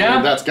 So I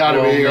mean, that's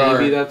gotta be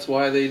maybe that's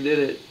why they did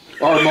it.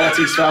 Our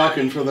Maltese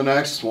Falcon for the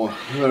next one.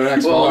 The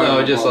next well, volume,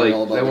 no, just like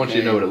they they want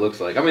you to know what it looks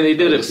like. I mean, they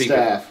did it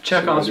because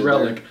Chekhov's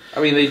relic.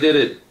 I mean, they did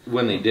it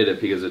when they did it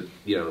because it,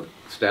 you know,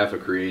 staff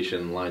of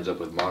creation lines up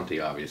with Monty,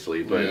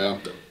 obviously. But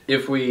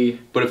if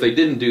they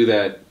didn't do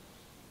that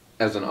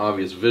as an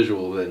obvious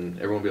visual, then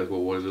everyone would be like,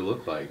 well, what does it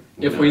look like?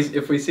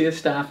 If we see a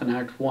staff in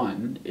Act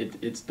 1,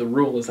 it's the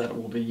rule is that it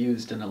will be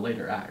used in a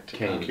later act.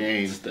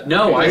 Cane.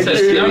 No, I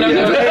said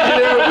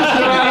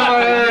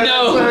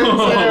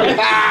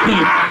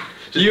no.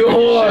 You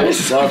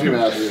horse. Love you,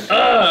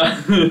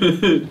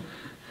 Matthew.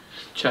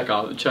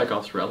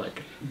 Chekhov's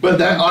relic. But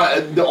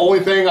that the only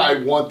thing I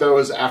want though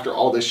is after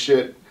all this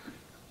shit,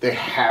 they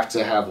have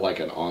to have like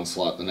an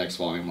onslaught the next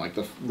volume. Like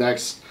the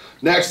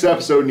next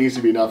episode needs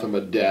to be nothing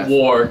but death.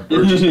 War.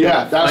 Or just,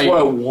 yeah, that's what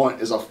I want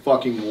is a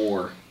fucking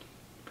war.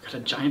 Got a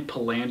giant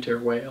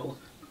palantir whale.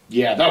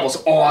 Yeah, that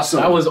was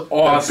awesome. That was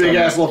awesome. That big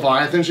ass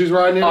Leviathan she's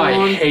riding in on.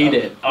 I hate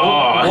it.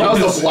 Oh,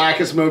 that was the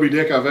blackest Moby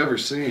Dick I've ever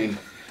seen.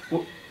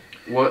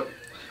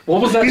 What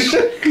was that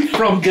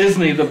from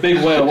Disney? The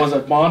big whale, was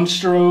it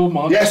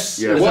Monstro? Yes,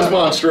 it was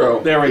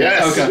Monstro. There we go.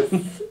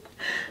 Okay.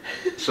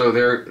 So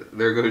there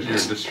goes your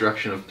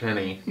destruction of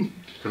Penny,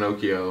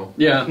 Pinocchio.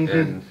 Yeah,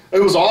 and it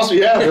was awesome.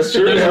 Yeah, that's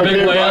true. There's a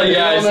big whale.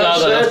 Yeah, I saw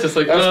that. That's just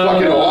like that's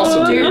fucking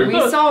awesome, dude.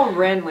 We saw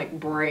Ren like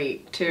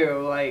break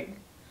too, like.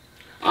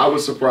 I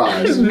was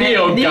surprised.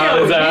 Neo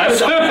got his ass.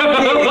 Such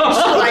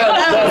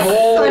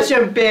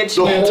a bitch.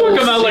 The took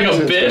him out like a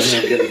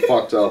bitch. Getting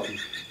fucked up.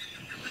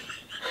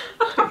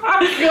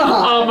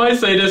 Oh, my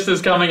sadist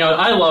is coming out.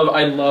 I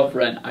love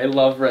Ren. I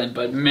love Ren,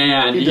 but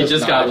man, he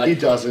just got like he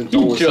doesn't.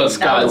 He just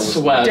got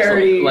swept.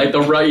 Dirty. Like the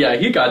right. Yeah,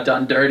 he got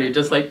done dirty.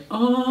 Just like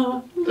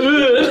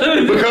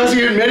because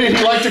he admitted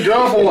he liked a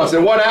girl for once,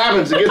 and what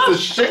happens? He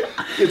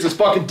gets his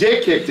fucking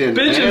dick kicked in.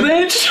 Bitches,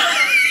 bitch.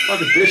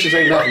 Fucking bitches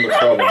ain't nothing but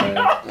trouble,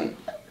 man.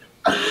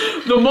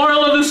 The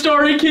moral of the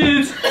story,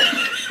 kids.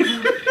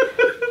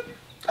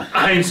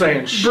 I ain't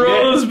saying shit.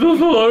 Bros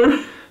before.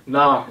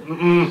 Nah.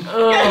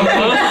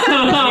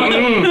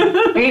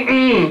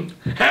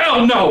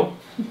 Hell no.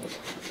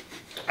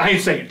 I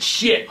ain't saying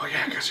shit. Oh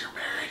yeah, because you're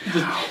married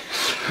now.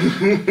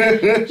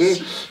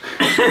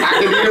 I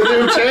can hear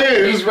them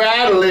chains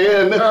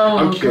rattling. Oh,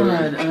 I'm kidding.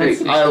 God.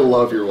 Hey, I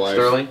love your wife.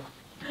 Sterling,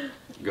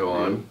 go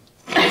on.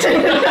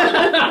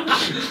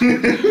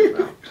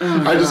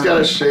 I just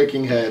got a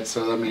shaking head,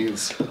 so that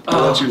means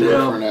I'll let you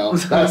live for now.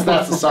 That's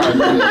the sign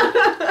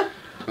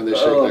when they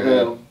shake their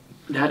head.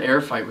 That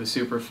air fight was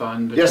super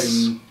fun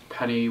between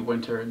Penny,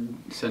 Winter,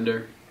 and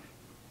Cinder.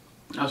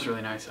 That was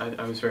really nice.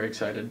 I was very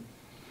excited.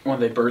 When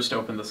they burst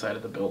open the side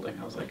of the building,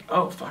 I was like,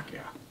 oh, fuck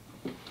yeah.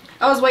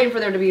 I was waiting for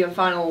there to be a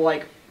final,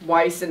 like,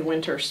 Weiss and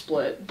Winter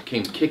split.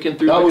 Came kicking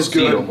through that the was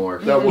good.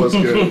 Xenomorph. That was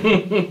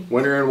good.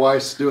 Winter and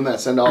Weiss doing that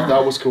send-off,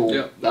 that was cool.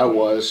 Yeah. That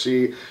was.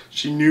 She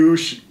knew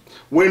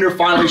Winter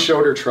finally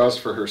showed her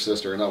trust for her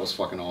sister, and that was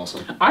fucking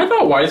awesome. I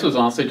thought Weiss was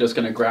honestly just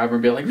going to grab her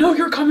and be like, no,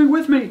 you're coming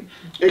with me.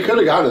 It could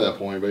have gotten to that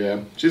point, but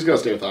yeah. She's going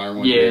to stay with Iron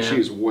One. Yeah.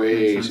 She's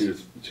way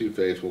too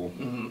faithful.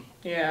 Mm-hmm.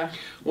 Yeah.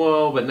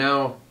 Well, but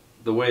now,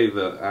 the way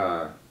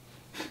the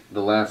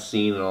last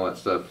scene and all that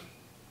stuff,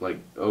 like,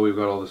 oh, we've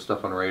got all this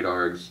stuff on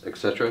radar,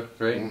 etc.,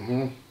 right?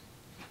 Mm-hmm.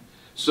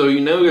 So you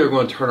know they're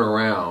going to turn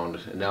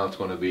around, and now it's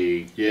going to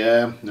be...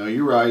 Yeah, no,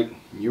 you're right.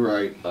 You're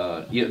right.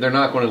 Yeah, they're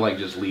not going to, like,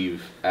 just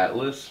leave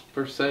Atlas,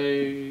 per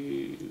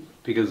se,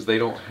 because they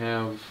don't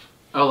have...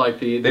 Oh, like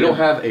they don't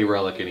have a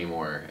relic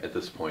anymore at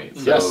this point.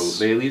 So yes.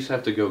 they at least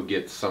have to go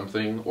get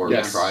something, or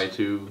try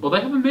to... Well, they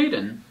have a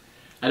maiden.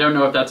 I don't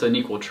know if that's an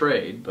equal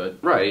trade, but...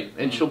 Right,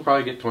 and she'll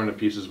probably get torn to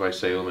pieces by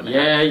Salem in the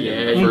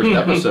first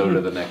episode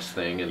of the next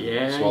thing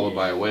and swallowed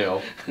by a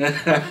whale.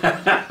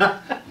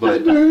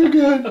 But, very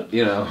good.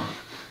 You know...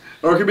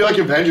 Or it could be like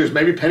Avengers.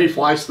 Maybe Penny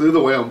flies through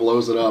the whale and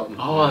blows it up.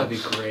 Oh, that'd be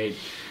great.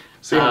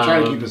 See, I'm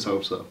trying to keep his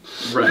hopes up.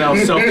 Right. Now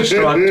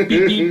self-destruct.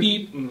 Beep,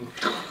 beep, beep.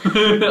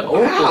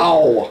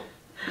 Ow!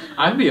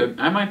 I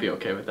might be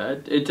okay with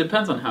that. It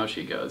depends on how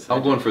she goes.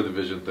 I'm going for the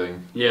vision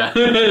thing. Yeah,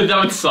 that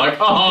would suck.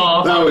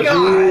 Oh, that would.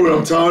 Ooh,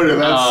 I'm telling you,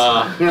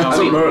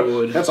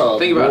 that's a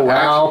think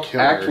about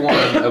Act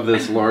 1 of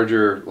this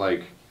larger,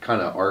 like,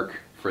 kind of arc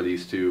for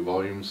these two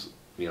volumes.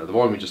 You know, the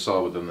volume we just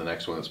saw within the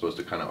next one that's supposed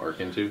to kind of arc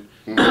into.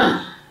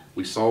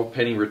 We saw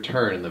Penny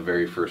return in the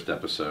very first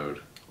episode.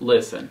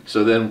 Listen.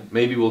 So then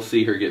maybe we'll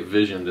see her get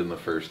visioned in the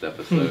first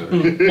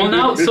episode. Well,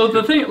 now, so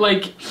the thing,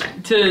 like,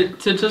 to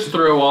just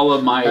throw all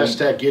of my...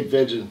 Hashtag get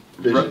visioned.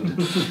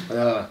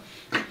 To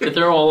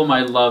throw all of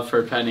my love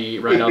for Penny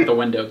right out the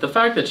window. The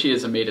fact that she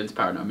is a maiden's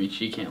power, I mean,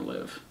 she can't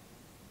live.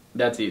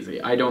 That's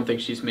easy. I don't think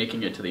she's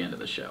making it to the end of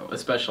the show.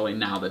 Especially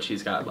now that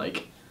she's got,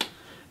 like...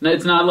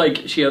 It's not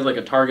like she has, like,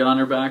 a target on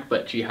her back,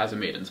 but she has a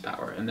maiden's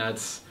power. And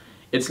that's...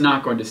 It's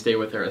not going to stay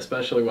with her,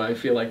 especially when I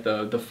feel like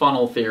the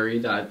funnel theory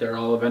that they're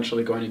all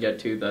eventually going to get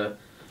to the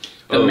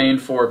main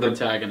four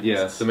protagonists.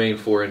 Yeah, the main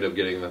four end up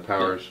getting the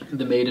powers.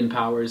 The maiden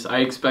powers. I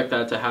expect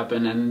that to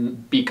happen,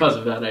 and because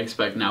of that, I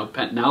expect now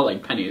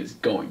like Penny is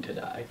going to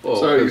die. Well,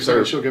 so you're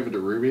saying she'll give it to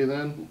Ruby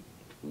then?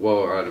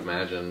 Well, I'd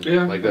imagine.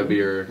 Yeah. Like that'd be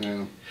her.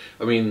 Yeah.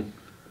 I mean,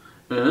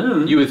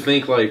 You would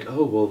think like,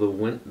 oh well, the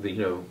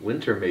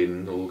Winter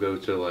Maiden will go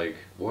to like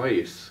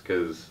Weiss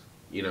because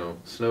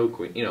Snow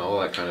Queen, all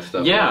that kind of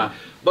stuff. Yeah,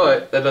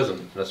 but that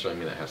doesn't necessarily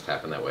mean that has to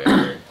happen that way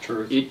either.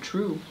 True.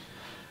 True.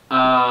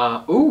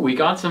 We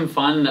got some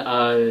fun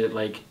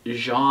like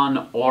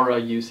Jean aura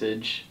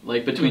usage,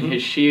 like between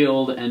his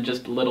shield and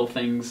just little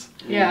things.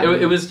 Yeah.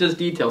 It was just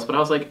details, but I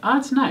was like,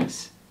 it's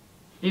nice.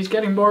 He's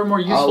getting more and more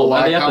useful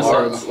by the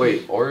episodes.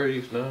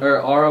 Aura, no?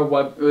 Or aura,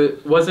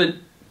 was it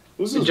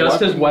just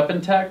his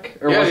weapon tech,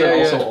 or was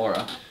it also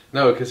aura?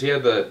 No, because he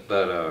had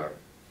that.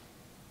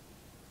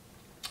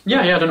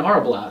 Yeah, he had an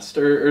aura blast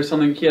or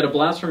something. He had a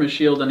blast from his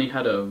shield, and he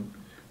had a.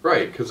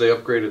 Right, because they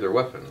upgraded their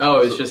weapons. Oh,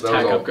 it's just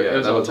tech upgrade. Yeah, it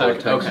was that all was all tech.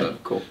 tech Okay, stuff.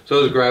 cool. So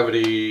it was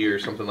gravity or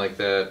something like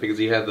that, because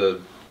he had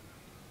the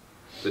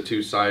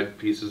two side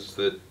pieces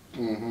that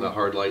the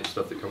hard light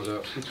stuff that comes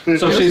out.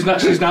 So she's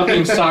not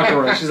being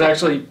Sakura. She's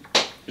actually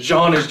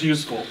Jean is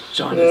useful.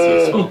 Jean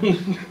is useful.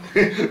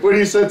 When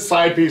you said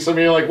side piece, I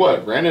mean like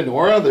what? Ren and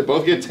Nora? They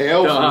both get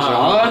tail from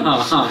Jean?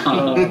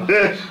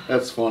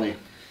 That's funny.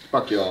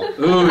 Fuck y'all.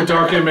 Ooh,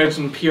 Dark Image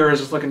and Pure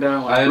is just looking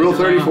down. Like, Rule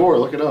 34,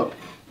 look it up.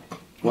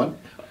 What?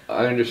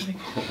 I understand.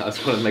 I was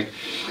going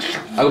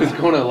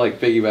to like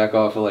piggyback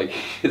off of like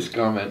his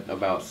comment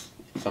about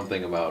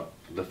something about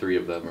the three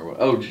of them or what.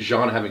 Oh,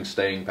 Jean having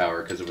staying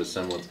power because of his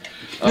semblance.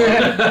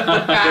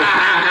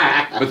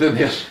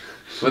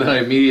 But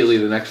then immediately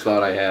the next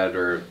thought I had,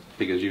 or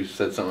because you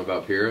said something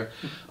about Pyrrha,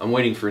 I'm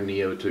waiting for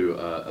Neo to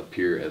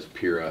appear as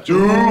Pyrrha.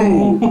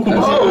 Dude,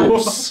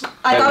 gross.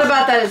 I thought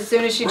about that as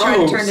soon as she tried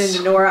to turn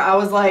into Nora. I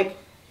was like,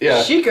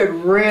 yeah. She could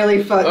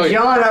really fuck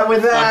John up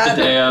with that.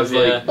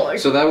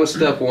 So that was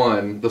step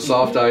one. The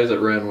soft eyes at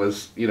Ren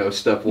was,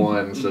 step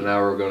one. So now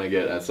we're going to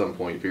get at some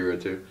point Pyrrha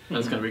too.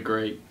 That's going to be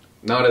great.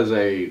 Not as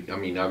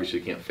obviously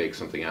you can't fake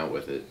something out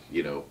with it,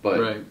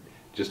 but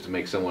just to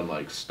make someone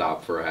like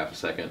stop for a half a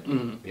second,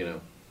 and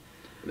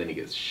then he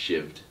gets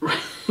shivved.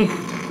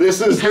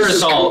 This is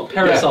Parasol.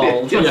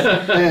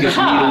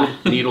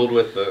 Gets needled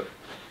with the.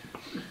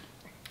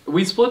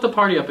 We split the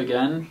party up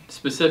again,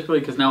 specifically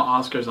because now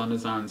Oscar's on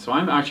his own. So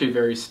I'm actually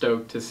very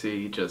stoked to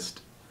see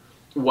just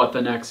what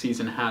the next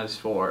season has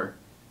for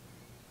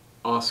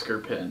Oscar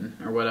Pin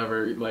or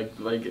whatever, like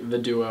the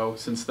duo,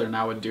 since they're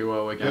now a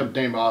duo again. Yep,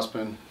 Dame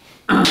Ospin.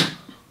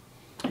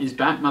 He's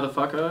back,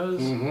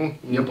 motherfuckers.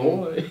 Your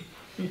boy.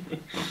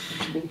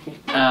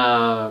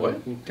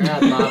 What?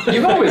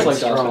 You've always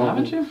liked Oscar,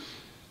 haven't you?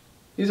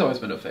 He's always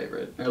been a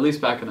favorite, or at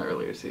least back in the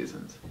earlier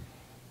seasons.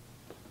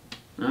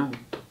 No.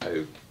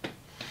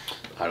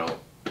 I don't.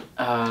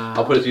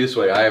 I'll put it this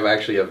way: I have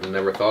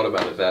never thought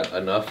about it that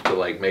enough to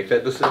like make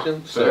that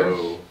decision.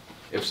 So,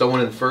 if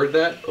someone inferred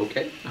that,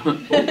 okay.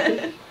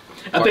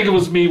 I think it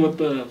was me with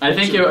the. I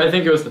think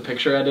it was the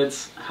picture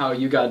edits. How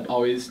you got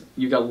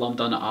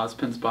lumped onto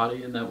Ozpin's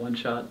body in that one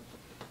shot.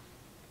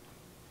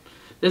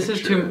 This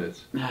is too.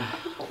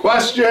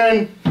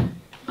 Question.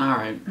 All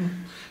right.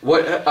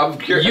 What I'm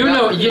curious. You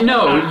know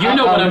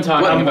what I'm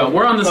talking about.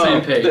 We're on the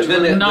same page.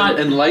 Then not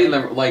enlighten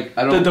them. Like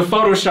I don't. The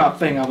Photoshop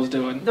thing I was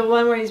doing. The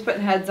one where he's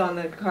putting heads on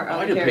the car.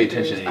 I didn't pay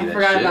attention to any of that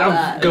forgot shit. about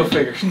that. Go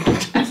figure.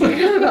 I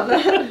forgot about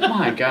that.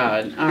 My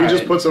God. He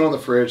just puts it on the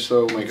fridge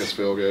so it'll make us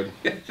feel good.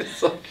 I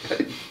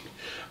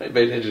didn't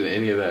pay attention to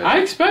any of that. I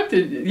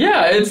expected.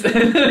 Yeah, it's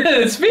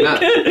me. Now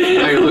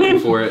you're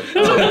looking for it.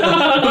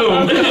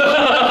 Boom.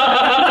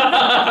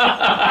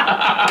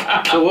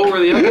 So what were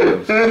the other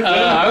ones?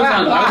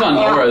 I was on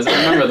Laura's. I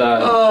remember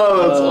that.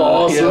 Oh, that's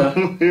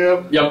awesome.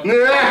 Yep. Yep.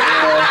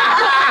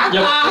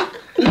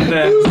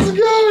 This is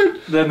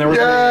good. Then there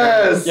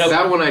was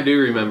that one I do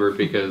remember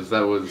because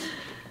that was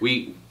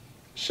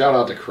Shout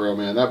out to Crow,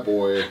 man. That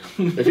boy.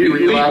 If he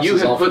relapses, you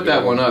had I'll put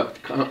that forgive one him.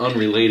 up kind of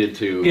unrelated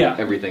to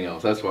everything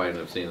else. That's why I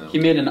ended up seeing that. He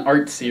made an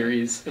art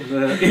series.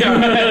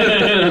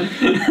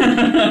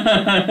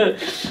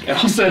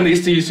 I'll send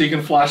these to you so you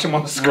can flash them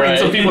on the screen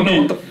so people know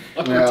what the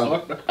fuck we're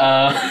talking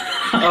about.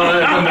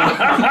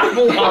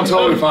 I'm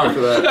totally fine for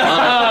that.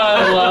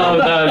 I love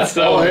that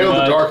so All hail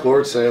much. the Dark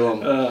Lord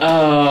Salem.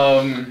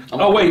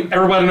 Oh wait,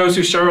 everybody knows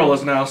who Cheryl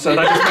is now, so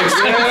that just makes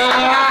sense.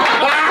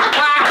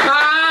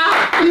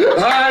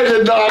 I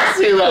did not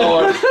see that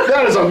one.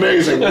 That is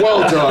amazing.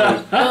 Well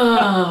done.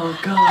 Oh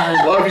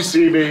God. Love you,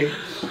 CB.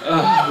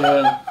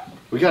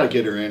 We gotta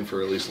get her in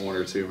for at least one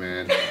or two,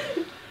 man.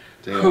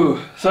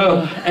 Damn.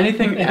 So,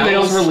 anything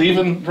else we're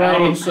leaving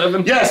round on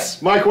 7?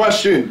 Yes, my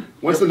question.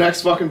 When's the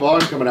next fucking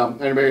volume coming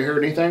out? Anybody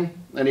heard anything?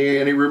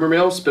 Any rumor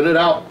mill? Spin it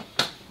out.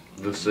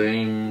 The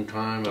same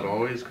time it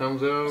always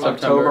comes out?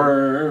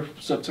 September.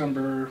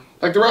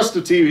 Like the rest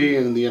of TV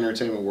and the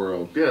entertainment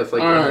world. Yeah, it's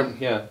like,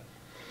 yeah.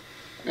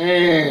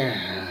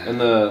 And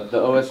the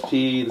OST,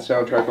 the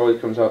soundtrack always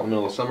comes out in the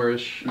middle of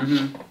summer-ish.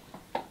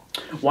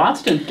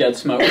 Watts didn't get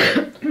smoked.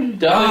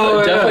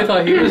 Definitely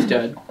thought he was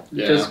dead.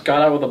 Yeah. Just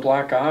got out with a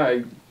black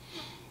eye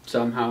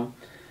somehow.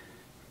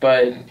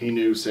 But he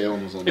knew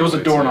Salem was on. It was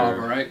a doorknob,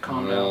 right?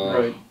 Calm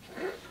down.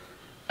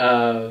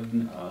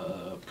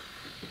 Right.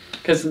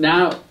 Because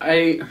now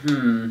I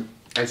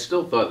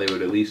still thought they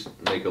would at least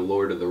make a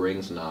Lord of the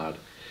Rings nod.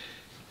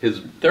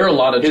 There are a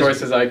lot of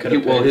choices I could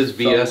have Well, his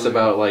picked. BS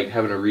about like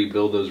having to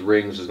rebuild those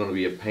rings is going to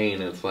be a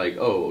pain. It's like,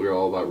 oh, we're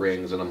all about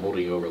rings, and I'm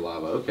holding you over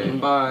lava. Okay,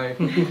 bye.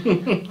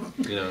 You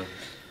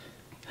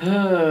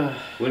know,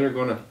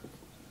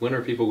 when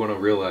are people going to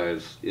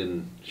realize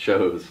in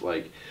shows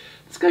like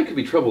this guy could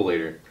be trouble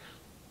later?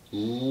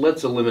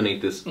 Let's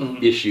eliminate this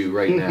issue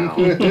right now.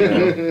 You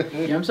know?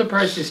 Yeah, I'm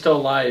surprised he's still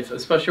alive,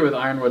 especially with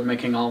Ironwood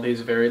making all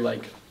these very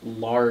like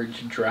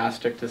large,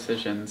 drastic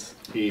decisions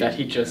that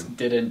he just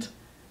didn't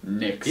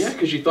nix. Yeah,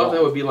 because you thought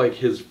that would be like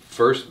his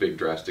first big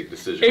drastic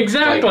decision.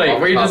 Exactly, like,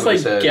 where you just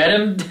like get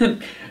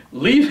him,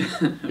 leave.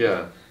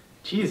 Yeah.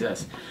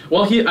 Jesus.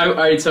 Well, all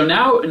right. So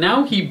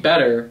now he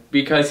better,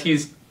 because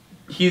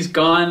he's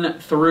gone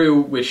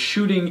through with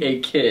shooting a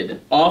kid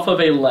off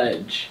of a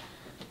ledge.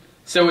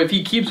 So if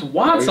he keeps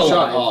Watts He alive,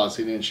 shot Oz.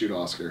 He didn't shoot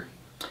Oscar.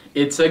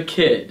 It's a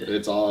kid.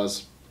 It's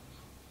Oz.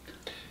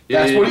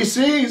 Yeah, That's what he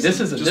sees. This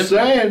is a just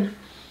different. saying.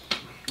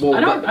 Well,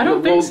 I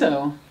don't think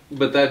so.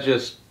 But that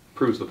just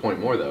proves the point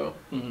more, though.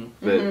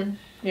 That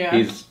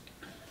Yeah.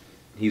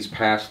 he's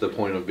past the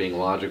point of being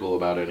logical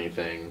about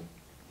anything.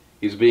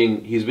 He's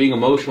being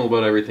emotional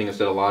about everything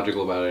instead of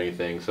logical about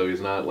anything. So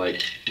he's not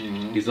like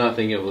he's not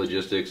thinking of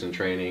logistics and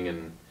training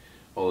and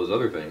all those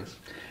other things.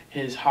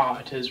 His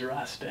heart is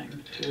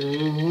resting.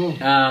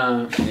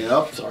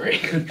 Yep. Sorry.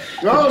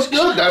 No, it's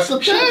good. That's the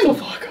thing. Shut the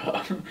fuck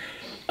up.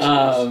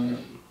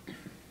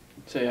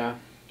 So yeah,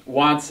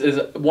 Watts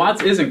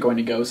isn't going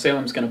to go.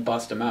 Salem's going to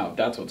bust him out.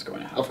 That's what's going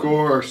to happen. Of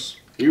course.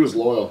 He was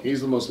loyal.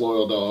 He's the most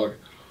loyal dog.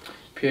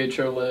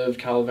 Pietro lived.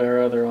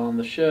 Calavera. They're all on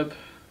the ship.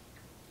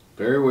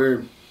 Very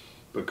weird,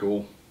 but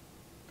could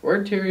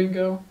Where'd Tyrion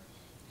go?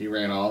 He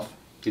ran off.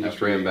 He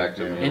just ran back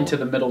to Into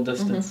the middle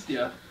distance.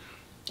 Yeah.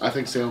 I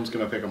think Salem's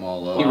gonna pick them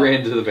all up. He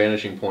ran to the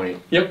vanishing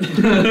point. Yep. In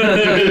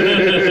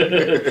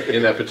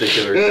that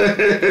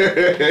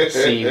particular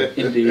scene,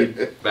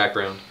 indeed.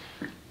 Background.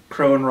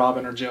 Crow and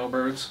Robin are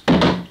jailbirds.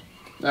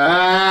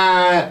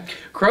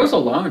 Crow's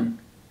alone.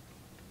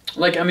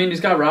 Like, I mean, he's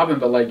got Robin,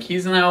 but like,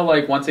 he's now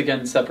like once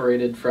again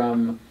separated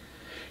from.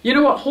 You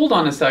know what? Hold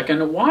on a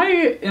second. Why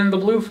in the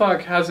blue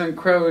fuck hasn't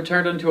Crow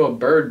turned into a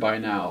bird by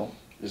now?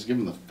 Just give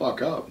him the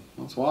fuck up.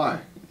 That's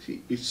why.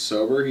 He's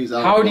sober. He's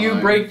out. How do you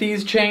break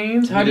these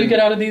chains? How do you get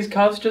out of these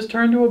cuffs? Just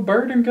turn to a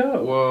bird and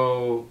go.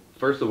 Well,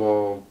 first of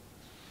all,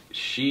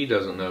 she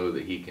doesn't know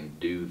that he can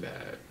do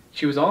that.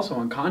 She was also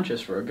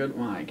unconscious for a good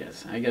while, I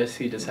guess. I guess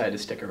he decided to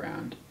stick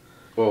around.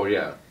 Well,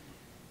 yeah.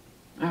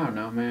 I don't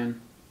know,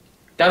 man.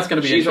 That's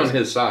gonna be. She's on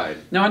his side.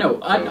 No, I know.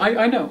 So.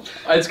 I know.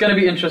 It's gonna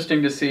be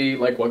interesting to see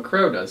like what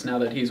Crow does now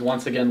that he's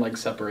once again like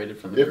separated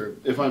from the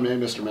group. If I may,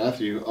 Mr.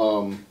 Matthew,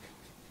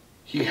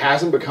 he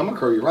hasn't become a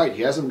crow. You're right.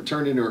 He hasn't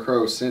turned into a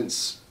crow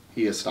since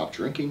he has stopped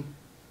drinking.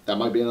 That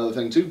might be another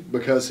thing too,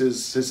 because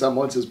his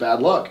semblance is bad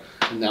luck,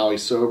 and now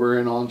he's sober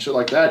and on shit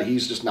like that.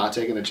 He's just not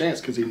taking a chance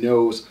because he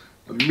knows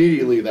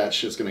immediately that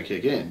shit's gonna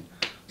kick in.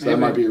 So that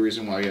might be a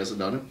reason why he hasn't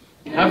done it.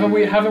 Haven't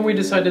we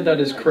decided that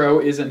his crow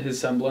isn't his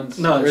semblance?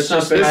 No, it's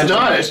not.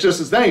 It's just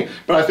his thing.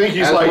 But I think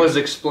he's As like was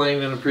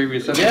explained in a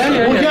previous episode.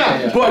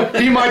 Yeah. But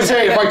he might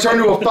say, if I turn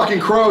to a fucking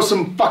crow,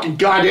 some fucking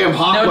goddamn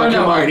hawk might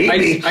come out and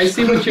eat me. I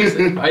see what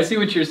you're. I see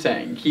what you're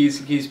saying.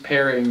 He's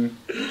pairing.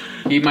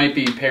 He might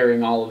be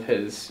pairing all of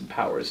his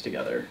powers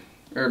together,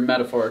 or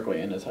metaphorically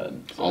in his head.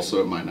 So.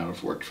 Also, it might not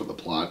have worked for the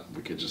plot.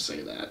 We could just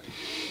say that.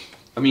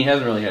 I mean, he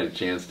hasn't really had a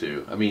chance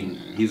to. I mean,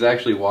 he's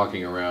actually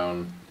walking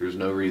around. There's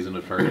no reason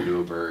to turn into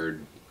a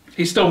bird.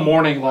 He's still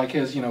mourning like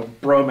his,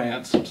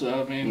 bromance.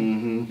 So I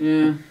mean,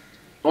 yeah.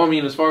 Well, I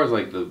mean, as far as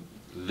like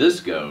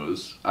this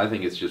goes, I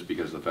think it's just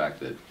because of the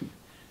fact that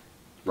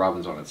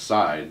Robin's on his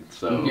side.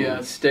 So yeah,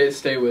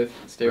 stay with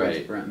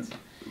friends.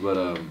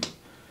 But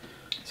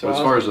So as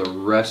far as the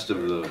rest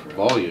of the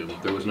volume,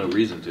 there was no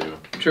reason to.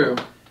 True.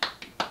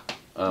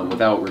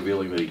 Without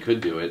revealing that he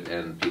could do it,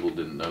 and people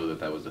didn't know that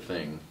that was the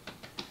thing.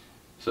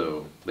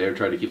 So they were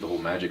trying to keep the whole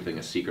magic thing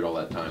a secret all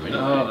that time. Anyway.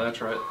 Oh, that's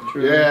right.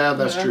 True. Yeah,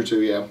 that's true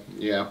too.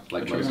 Yeah.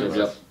 Like most most of of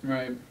us.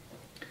 Right.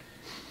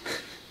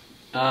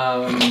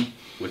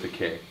 With a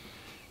K.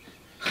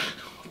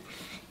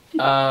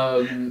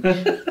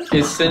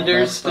 Is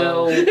Cinder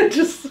still?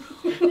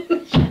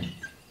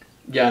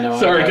 Yeah, no.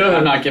 Sorry, go ahead.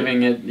 I'm not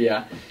giving it.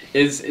 Yeah.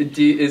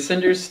 Is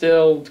Cinder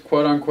still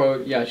quote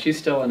unquote? Yeah, she's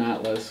still in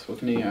Atlas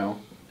with Neo.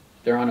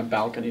 They're on a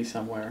balcony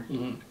somewhere.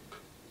 Mm-hmm.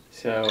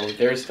 So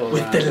they're still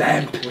with around. the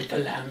lamp. With the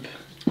lamp.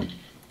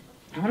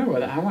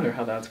 I wonder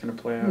how that's gonna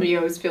play out.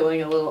 Neo's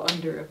feeling a little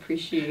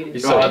underappreciated. You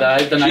saw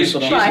that? The nice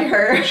little. By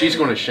her. She's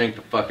going to shank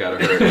the fuck out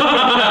of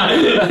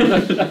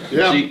her.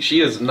 Yeah.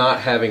 She is not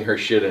having her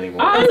shit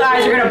anymore. His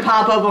eyes are gonna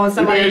pop up on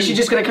somebody, and she's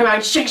just gonna come out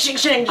and shake.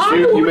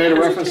 You made a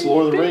reference to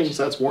Lord of the Rings.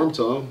 That's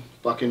Wormtongue.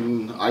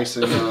 Fucking Ice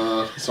and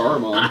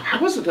Saruman.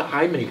 How is it that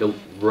I make a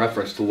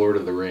reference to Lord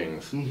of the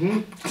Rings?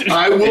 Mm-hmm.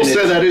 I will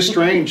say that is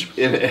strange.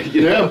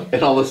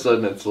 And all of a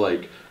sudden it's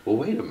like, well,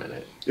 wait a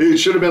minute. It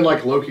should have been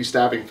like Loki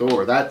stabbing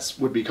Thor. That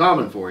would be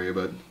common for you,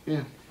 but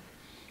yeah.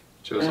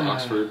 Chose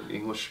Oxford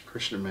English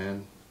Christian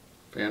man.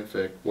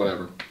 fanfic,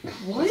 whatever.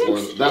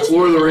 What? That's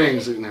Lord of the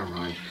Rings. Never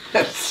mind.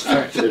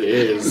 It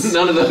is.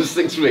 None of those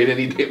things made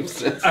any damn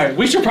sense. All right,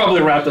 we should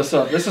probably wrap this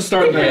up. This is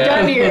starting. We're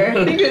done here.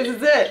 I think this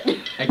is it.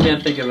 I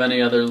can't think of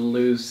any other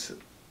loose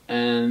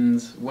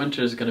ends.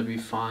 Winter's gonna be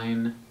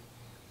fine.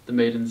 The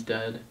maiden's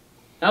dead.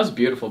 That was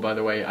beautiful, by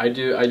the way. I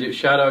do.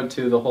 Shout out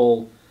to the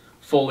whole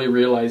fully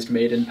realized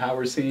maiden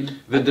power scene.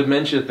 The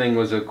dementia thing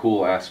was a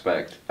cool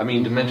aspect. I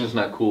mean, dementia's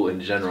not cool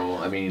in general.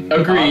 I mean,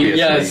 agreed. obviously,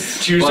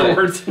 Yes. Choose the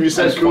words. You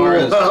said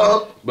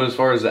cool. But as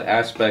far as the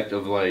aspect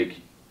of like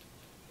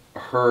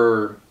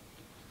her,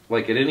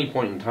 like at any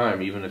point in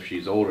time, even if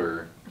she's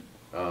older,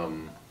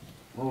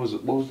 what was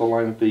the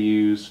line that they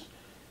used?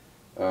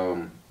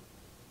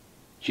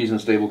 She's in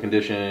stable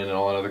condition and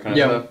all that other kind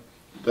of stuff.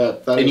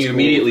 That and is you cool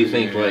immediately to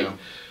think hear, like,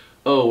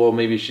 oh well,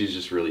 maybe she's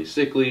just really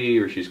sickly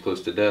or she's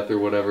close to death or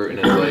whatever. And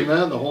it's like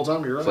the whole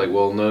time you're right. It's like,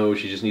 well, no,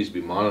 she just needs to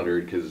be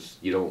monitored because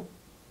you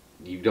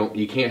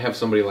can't have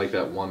somebody like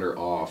that wander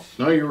off.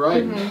 No, you're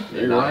right. And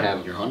You're not right.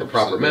 have You're the 100%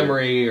 proper right.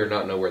 memory or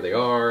not know where they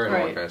are and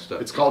all that kind of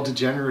stuff. It's called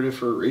degenerative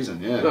for a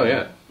reason. Yeah. Oh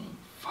yeah.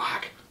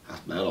 Fuck.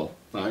 That's metal.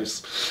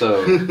 Nice.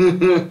 So.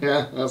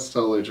 Yeah, that's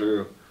totally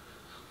true.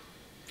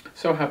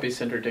 So happy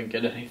Cinder didn't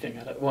get anything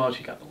out of it. Well,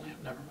 she got the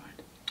lamp. Never mind.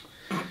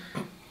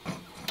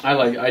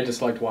 I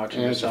just liked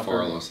watching her And she suffer.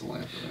 far lost the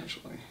lamp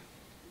eventually.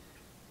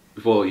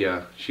 Well,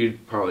 yeah, she'd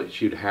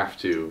have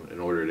to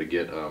in order to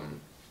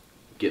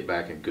get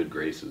back in good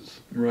graces.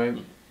 Right.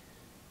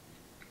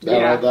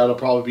 That'll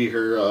probably be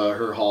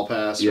her hall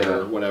pass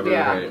or whatever.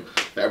 Yeah. Right.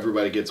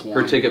 Everybody gets one.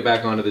 Her ticket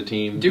back onto the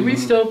team. Do we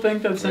still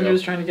think that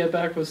Cinder's trying to get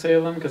back with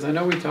Salem? Because I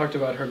know we talked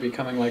about her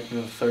becoming like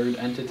the third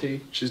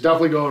entity. She's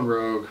definitely going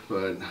rogue,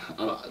 but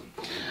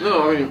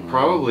No, I mean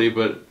probably,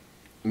 but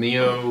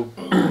Neo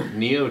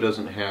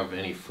doesn't have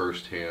any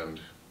firsthand.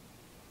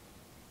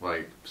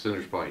 Like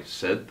Cinder's probably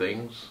said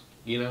things,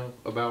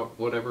 about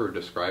whatever, or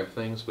described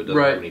things, but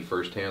doesn't have any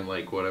firsthand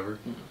like whatever.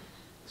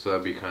 So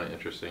that'd be kind of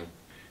interesting.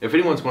 If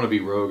anyone's going to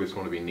be rogue, it's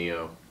going to be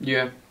Neo.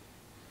 Yeah.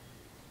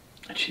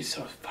 And she's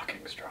so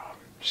fucking strong.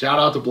 Shout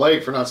out to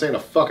Blake for not saying a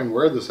fucking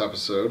word this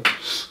episode.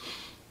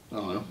 I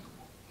don't know.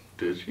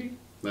 Did she?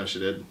 No, she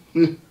did.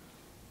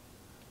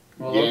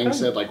 Well, Yang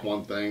said like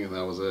one thing and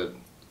that was it.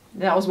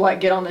 That was what?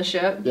 Get on the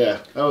ship? Yeah,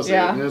 that was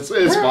Yeah. it.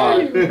 It's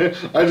fine.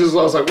 I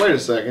was like, wait a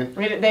second.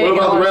 They What didn't about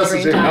get the a rest of the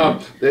screen team? time.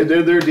 They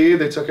did their deed,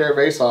 they took care of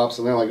Aesop's,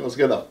 and they're like, let's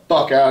get the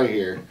fuck out of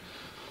here.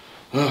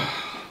 Well,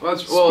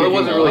 it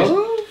wasn't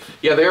really.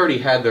 Yeah, they already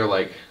had their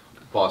like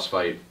boss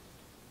fight,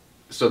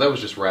 so that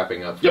was just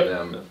wrapping up for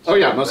them. Oh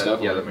yeah, So most that,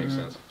 definitely. Yeah, that makes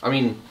sense. I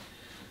mean,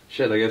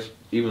 shit. I guess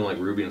even like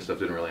Ruby and stuff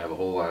didn't really have a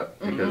whole lot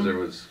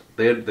because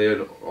they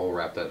had all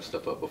wrapped that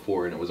stuff up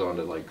before, and it was on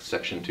to like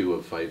section 2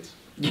 of fights.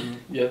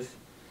 Yes.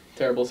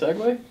 Terrible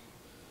segue.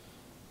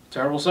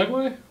 Terrible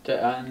segue?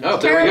 To end. Oh,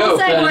 there we go.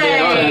 To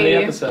end the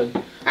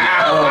episode.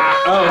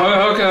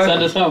 Oh, okay.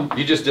 Send us home.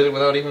 You just did it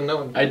without even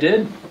knowing. I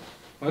did.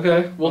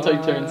 Okay. We'll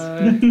take turns.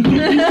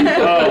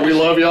 We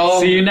love y'all.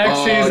 See you next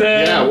season.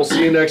 Yeah, we'll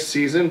see you next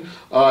season.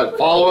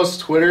 Follow us,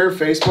 Twitter,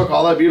 Facebook,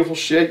 all that beautiful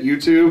shit,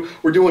 YouTube.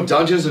 We're doing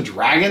Dungeons and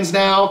Dragons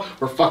now.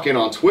 We're fucking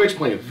on Twitch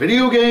playing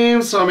video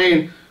games. So, I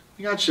mean,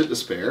 we got shit to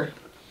spare.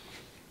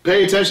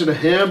 Pay attention to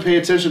him. Pay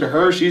attention to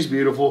her. She's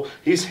beautiful.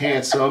 He's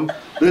handsome.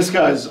 This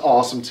guy's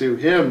awesome, too.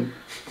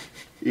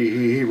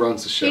 He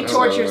runs the show. He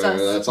tortures us.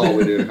 That's all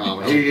we do to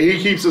comedy.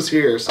 He keeps us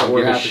here, so I'll we're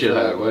give a happy shit for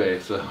that. that way.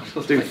 So,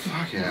 Dude,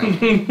 fuck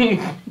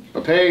yeah.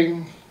 But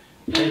pay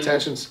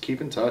attention, keep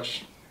in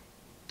touch.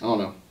 I don't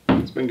know.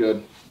 It's been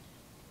good.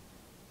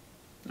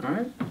 All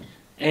right.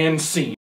 And scene.